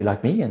you're maybe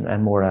like me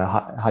and more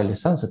highly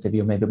sensitive,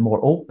 you're maybe more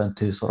open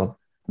to sort of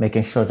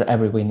making sure that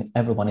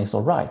everyone is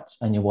all right,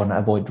 and you want to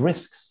avoid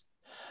risks.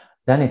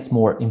 Then it's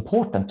more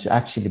important to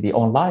actually be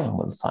online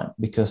all the time,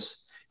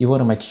 because you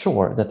want to make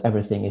sure that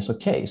everything is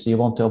okay. So you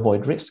want to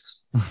avoid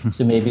risks.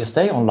 So maybe you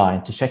stay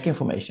online to check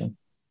information,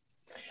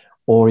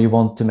 or you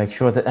want to make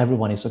sure that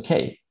everyone is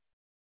okay.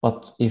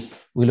 But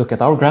if we look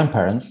at our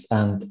grandparents,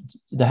 and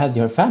they had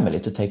their family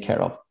to take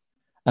care of,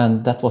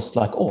 and that was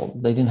like all,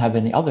 they didn't have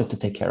any other to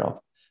take care of.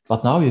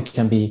 But now you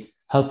can be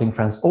helping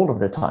friends all of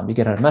the time. You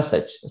get a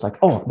message, it's like,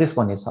 oh, this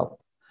one needs help.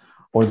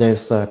 Or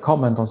there's a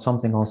comment on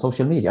something on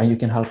social media, and you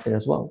can help there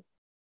as well.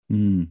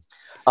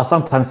 I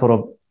sometimes sort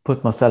of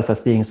put myself as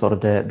being sort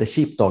of the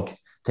sheepdog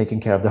taking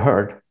care of the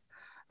herd,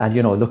 and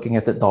looking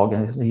at the dog,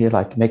 and you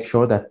like make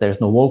sure that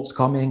there's no wolves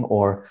coming,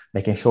 or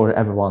making sure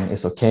everyone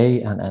is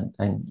okay, and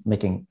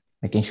making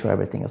sure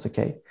everything is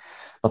okay.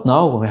 But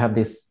now when we have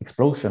this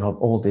explosion of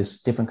all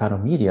this different kind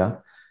of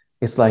media,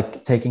 it's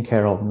like taking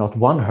care of not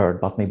one herd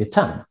but maybe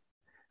 10,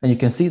 and you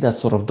can see that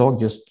sort of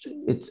dog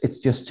it's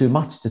just too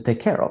much to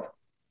take care of.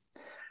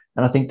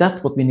 And I think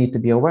that's what we need to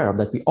be aware of,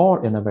 that we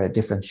are in a very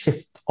different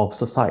shift of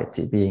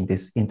society, being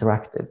this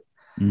interactive.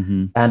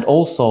 And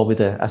also with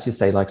the, as you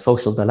say, like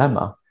social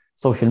dilemma,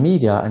 social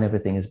media and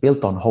everything is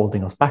built on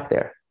holding us back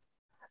there.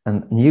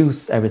 and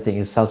news, everything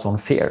is sells on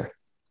fear.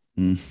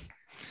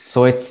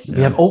 So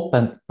we have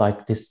opened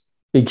like this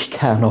big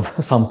can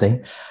of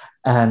something,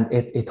 and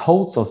it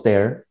holds us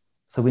there.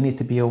 So we need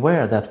to be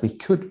aware that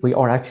we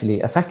are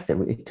actually affected.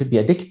 It could be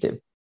addictive.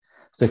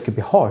 So it could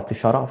be hard to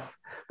shut off,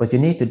 but you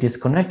need to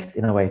disconnect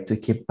in a way to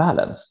keep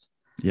balanced.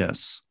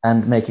 Yes.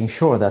 And making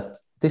sure that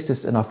this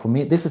is enough for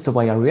me. This is the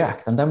way I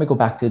react. And then we go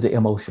back to the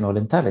emotional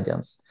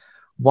intelligence.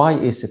 Why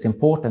is it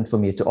important for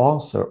me to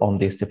answer on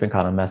these different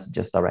kind of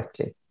messages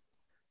directly?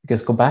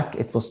 Because go back,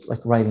 it was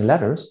like writing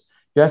letters.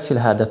 You actually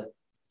had a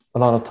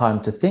lot of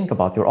time to think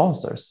about your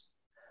answers.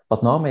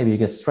 But now maybe you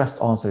get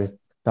stressed, answer it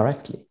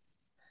directly.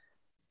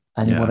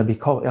 And you want to be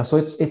so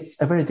it's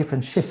a very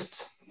different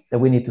shift that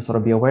we need to sort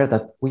of be aware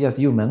that we as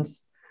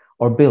humans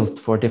are built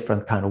for a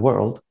different kind of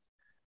world.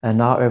 And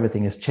now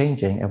everything is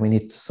changing, and we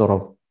need to sort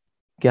of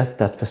get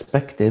that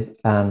perspective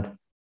and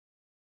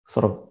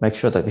sort of make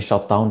sure that we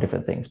shut down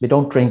different things. We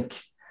don't drink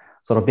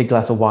sort of big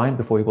glass of wine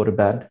before you go to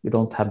bed. You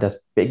don't have this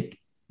big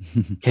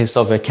case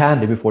of a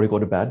candy before you go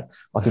to bed,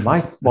 but you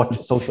might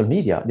watch social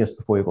media just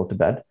before you go to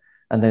bed.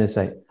 And then you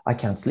say, I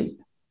can't sleep.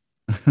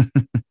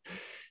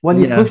 Well,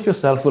 you push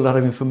yourself with a lot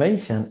of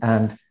information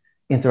and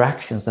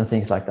interactions and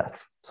things like that.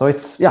 So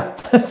it's,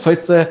 so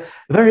it's a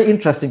very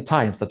interesting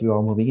times that we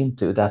are moving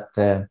into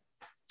that.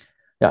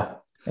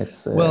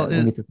 It's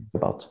we need to think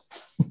about.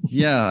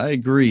 Yeah, I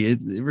agree.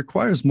 It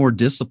requires more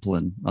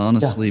discipline,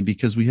 honestly,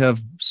 because we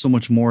have so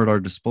much more at our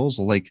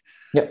disposal. Like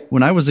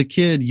when I was a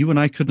kid, you and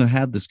I couldn't have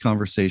had this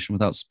conversation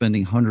without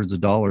spending hundreds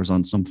of dollars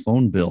on some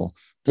phone bill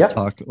to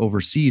talk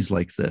overseas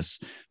like this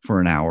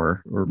for an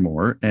hour or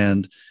more.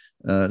 And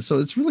so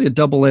it's really a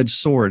double-edged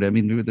sword. I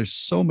mean, there's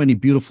so many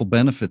beautiful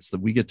benefits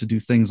that we get to do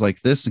things like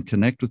this and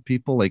connect with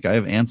people. Like I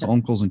have aunts,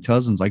 uncles, and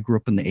cousins. I grew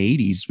up in the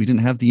 80s. We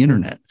didn't have the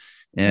internet.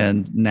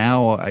 And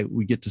now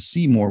we get to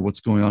see more what's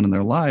going on in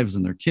their lives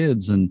and their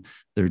kids and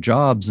their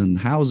jobs and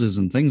houses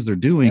and things they're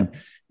doing.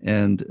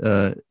 And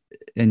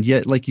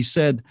yet, like you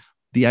said,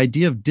 the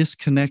idea of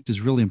disconnect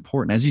is really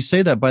important. As you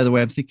say that, by the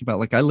way, I'm thinking about,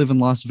 like, I live in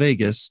Las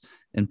Vegas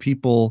and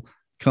people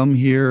come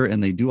here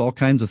and they do all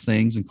kinds of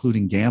things,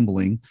 including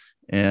gambling.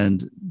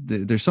 And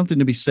there's something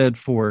to be said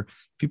for,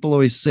 people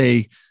always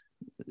say,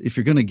 if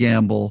you're going to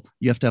gamble,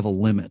 you have to have a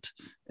limit.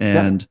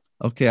 And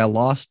okay, I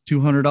lost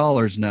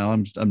 $200 now,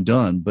 I'm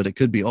done. But it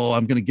could be,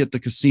 I'm going to get the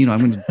casino, I'm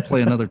going to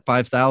play another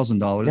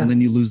 $5,000, and then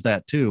you lose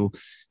that too.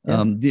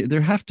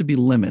 There have to be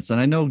limits. And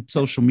I know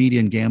social media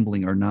and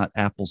gambling are not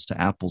apples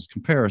to apples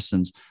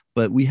comparisons,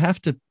 but we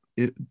have to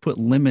put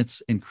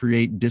limits and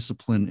create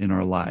discipline in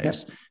our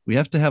lives. We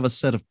have to have a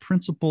set of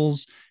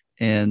principles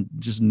and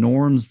just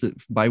norms that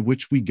by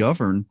which we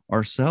govern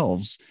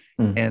ourselves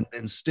and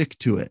then stick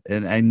to it.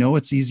 And I know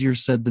it's easier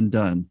said than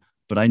done,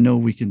 but I know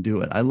we can do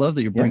it. I love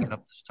that you're bringing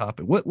up this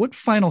topic. What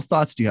final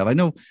thoughts do you have? I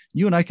know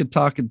you and I could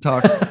talk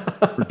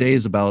for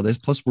days about this.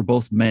 Plus we're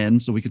both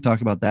men, so we could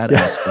talk about that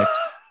aspect.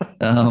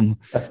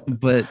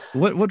 But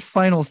what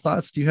final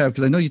thoughts do you have?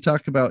 Because I know you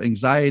talk about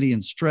anxiety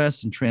and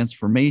stress and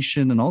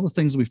transformation and all the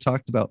things that we've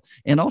talked about.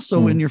 And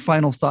also in your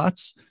final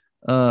thoughts,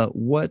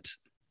 what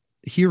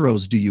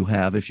heroes do you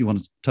have, if you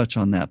want to touch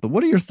on that? But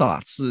what are your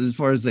thoughts as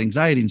far as the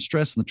anxiety and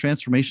stress and the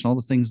transformation, all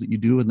the things that you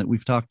do and that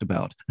we've talked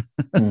about?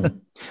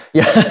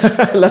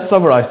 Let's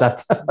summarize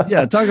that.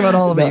 Talk about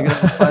all of it. You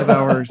got a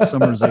 5-hour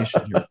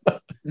summarization here.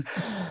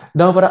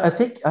 No, but I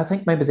think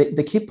maybe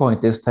the key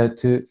point is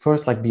to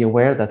first be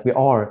aware that we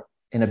are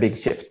in a big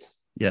shift.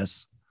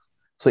 Yes.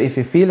 So if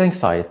you feel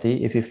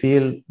anxiety, if you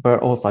feel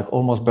almost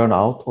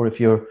burnout, or if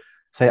you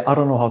say, I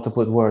don't know how to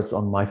put words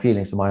on my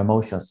feelings or my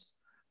emotions,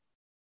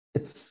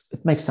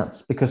 it makes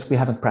sense because we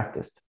haven't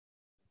practiced.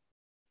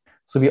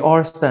 So we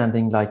are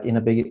standing in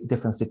a big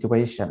different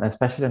situation,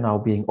 especially now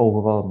being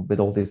overwhelmed with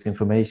all this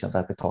information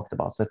that we talked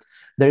about. So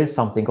there is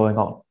something going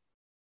on.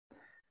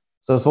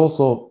 So it's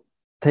also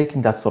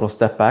taking that sort of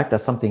step back,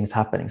 that something is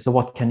happening. So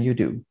what can you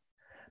do?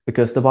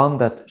 Because the one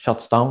that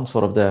shuts down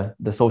sort of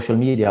the social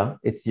media,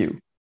 it's you.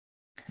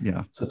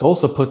 Yeah. So it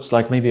also puts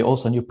maybe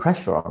also new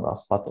pressure on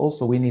us, but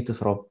also we need to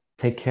sort of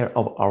take care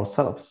of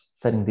ourselves,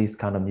 setting these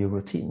kind of new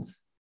routines.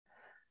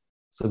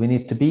 So we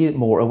need to be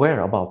more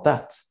aware about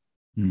that.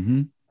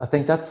 I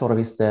think that sort of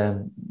is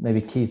the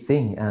maybe key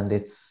thing. And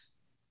it's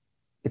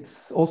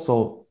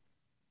also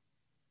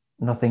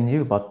nothing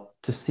new, but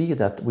to see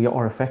that we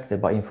are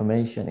affected by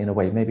information in a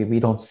way. Maybe we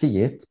don't see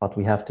it, but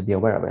we have to be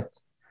aware of it.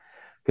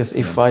 Because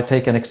if I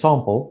take an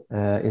example,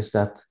 is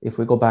that if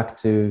we go back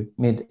to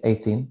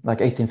like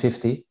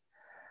 1850,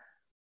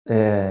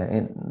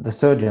 the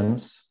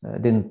surgeons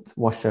didn't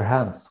wash their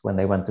hands when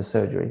they went to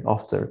surgery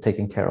after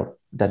taking care of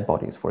dead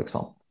bodies, for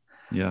example.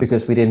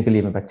 Because we didn't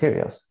believe in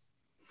bacteria.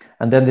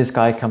 And then this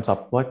guy comes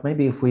up,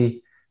 maybe if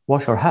we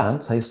wash our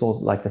hands, I saw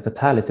the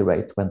fatality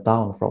rate went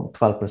down from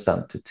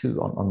 12% to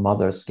 2% on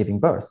mothers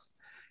giving birth.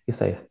 He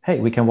say, hey,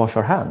 we can wash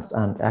our hands,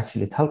 and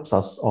actually it helps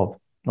us of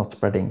not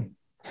spreading.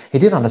 He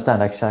didn't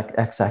understand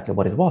exactly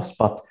what it was,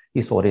 but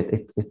he saw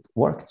it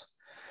worked.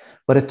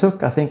 But it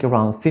took, I think,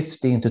 around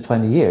 15 to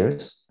 20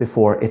 years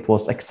before it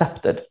was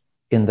accepted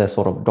in the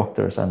sort of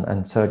doctors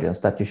and surgeons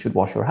that you should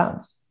wash your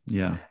hands.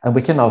 Yeah. And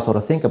we can now sort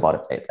of think about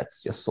it. Hey,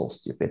 that's just so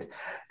stupid.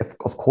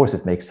 Of course,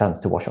 it makes sense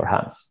to wash our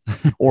hands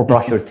or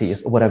brush your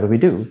teeth, or whatever we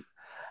do.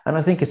 And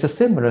I think it's a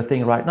similar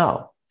thing right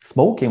now.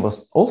 Smoking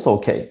was also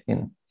okay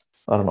in,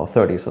 I don't know,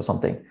 30s or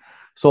something.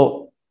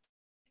 So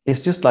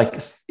it's just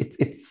like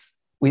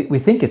we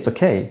think it's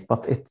okay,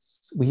 but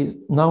we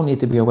now need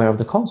to be aware of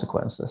the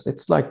consequences.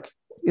 It's like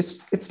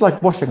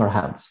washing our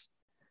hands.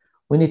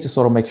 We need to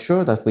sort of make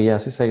sure that we,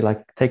 as you say,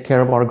 like take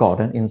care of our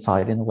garden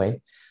inside in a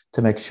way,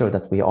 to make sure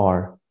that we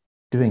are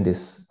doing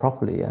this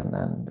properly,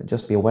 and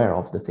just be aware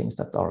of the things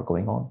that are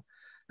going on,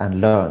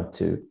 and learn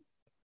to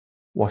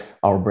wash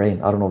our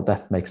brain. I don't know if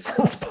that makes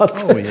sense, but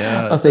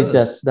I think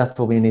that's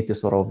what we need to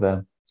sort of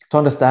to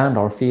understand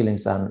our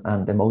feelings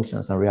and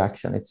emotions and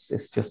reaction.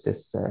 It's just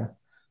this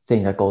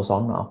thing that goes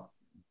on now.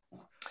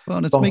 Well,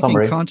 and it's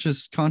making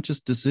conscious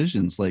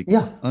decisions, like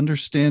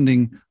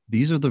understanding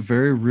these are the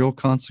very real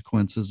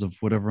consequences of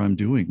whatever I'm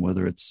doing,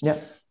 whether it's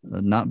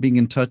not being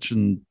in touch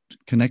and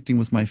connecting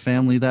with my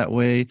family that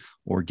way,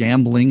 or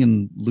gambling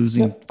and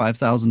losing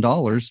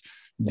 $5,000.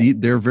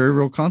 They're very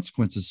real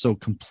consequences. So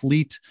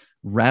complete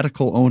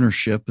radical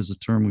ownership is a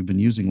term we've been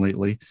using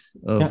lately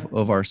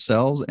of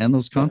ourselves and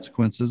those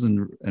consequences,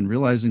 and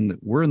realizing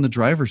that we're in the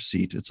driver's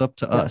seat. It's up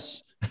to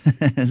us.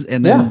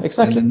 and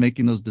then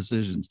making those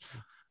decisions.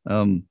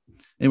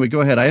 Anyway,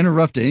 go ahead. I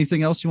interrupted.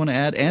 Anything else you want to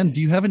add? And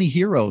do you have any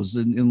heroes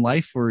in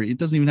life, or it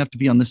doesn't even have to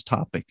be on this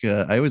topic?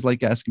 I always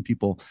like asking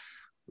people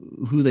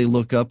who they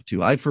look up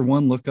to. I, for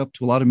one, look up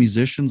to a lot of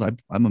musicians.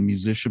 I'm a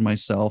musician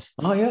myself.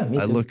 Oh yeah, me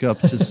too. I look up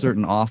to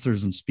certain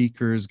authors and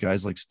speakers,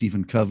 guys like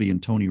Stephen Covey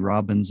and Tony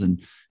Robbins,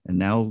 and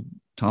now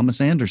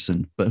Thomas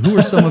Anderson. But who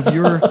are some of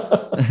your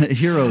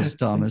heroes,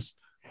 Thomas?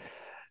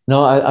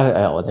 No,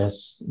 I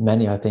there's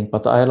many, I think,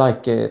 but I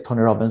like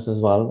Tony Robbins as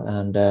well,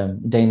 and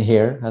Dane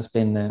Heer has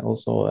been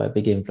also a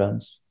big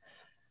influence.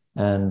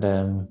 And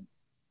now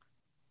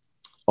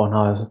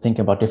I was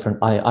thinking about different.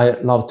 I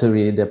love to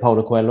read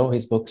Paulo Coelho,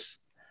 his books,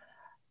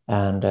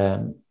 and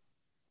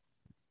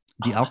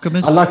The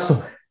Alchemist. I like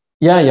so.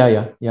 Yeah.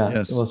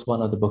 Yes. It was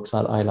one of the books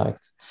I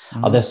liked.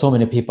 There's so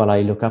many people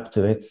I look up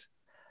to. It's,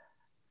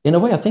 in a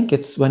way, I think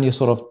it's when you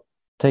sort of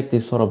take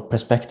this sort of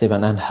perspective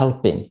and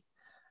helping.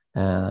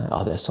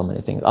 There's so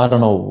many things. I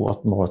don't know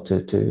what more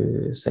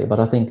to say, but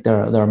I think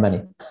there are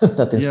many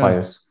that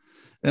inspires.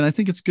 And I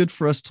think it's good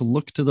for us to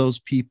look to those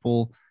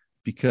people,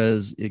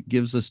 because it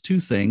gives us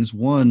two things.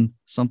 One,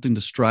 something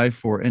to strive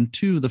for. And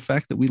two, the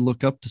fact that we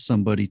look up to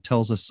somebody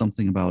tells us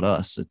something about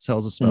us. It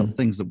tells us about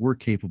things that we're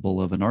capable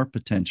of and our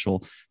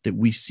potential, that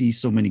we see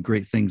so many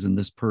great things in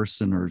this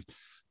person, or,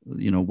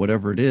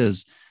 whatever it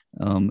is.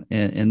 And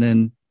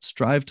then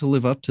strive to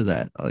live up to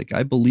that. Like,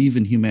 I believe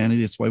in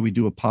humanity. That's why we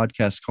do a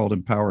podcast called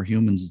Empower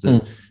Humans.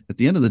 That at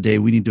the end of the day,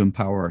 we need to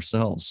empower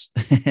ourselves.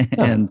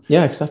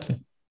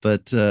 Exactly.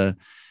 But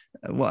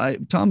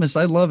Thomas,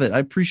 I love it. I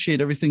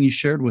appreciate everything you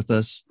shared with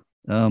us.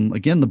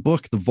 Again, the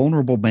book, The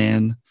Vulnerable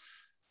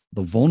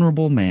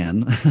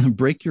Man,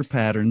 Break Your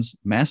Patterns,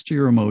 Master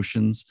Your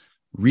Emotions,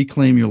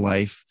 Reclaim Your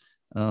Life.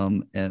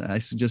 And I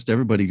suggest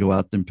everybody go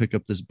out there and pick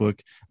up this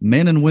book,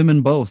 men and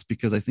women both,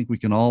 because I think we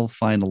can all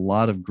find a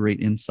lot of great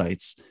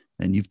insights.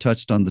 And you've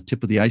touched on the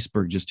tip of the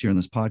iceberg just here in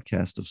this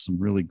podcast of some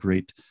really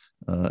great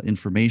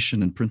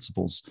information and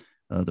principles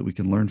that we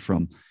can learn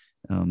from.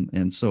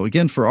 And so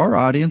again, for our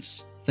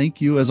audience,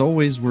 thank you. As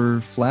always, we're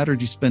flattered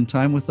you spend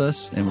time with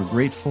us, and we're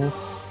grateful.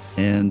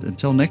 And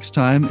until next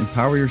time,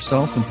 empower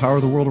yourself,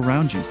 empower the world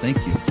around you. Thank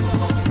you.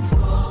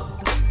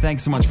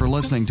 Thanks so much for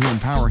listening to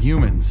Empower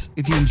Humans.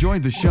 If you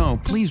enjoyed the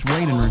show, please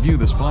rate and review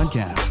this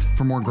podcast.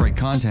 For more great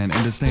content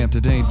and to stay up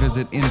to date,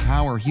 visit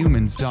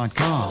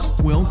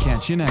empowerhumans.com. We'll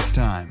catch you next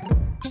time.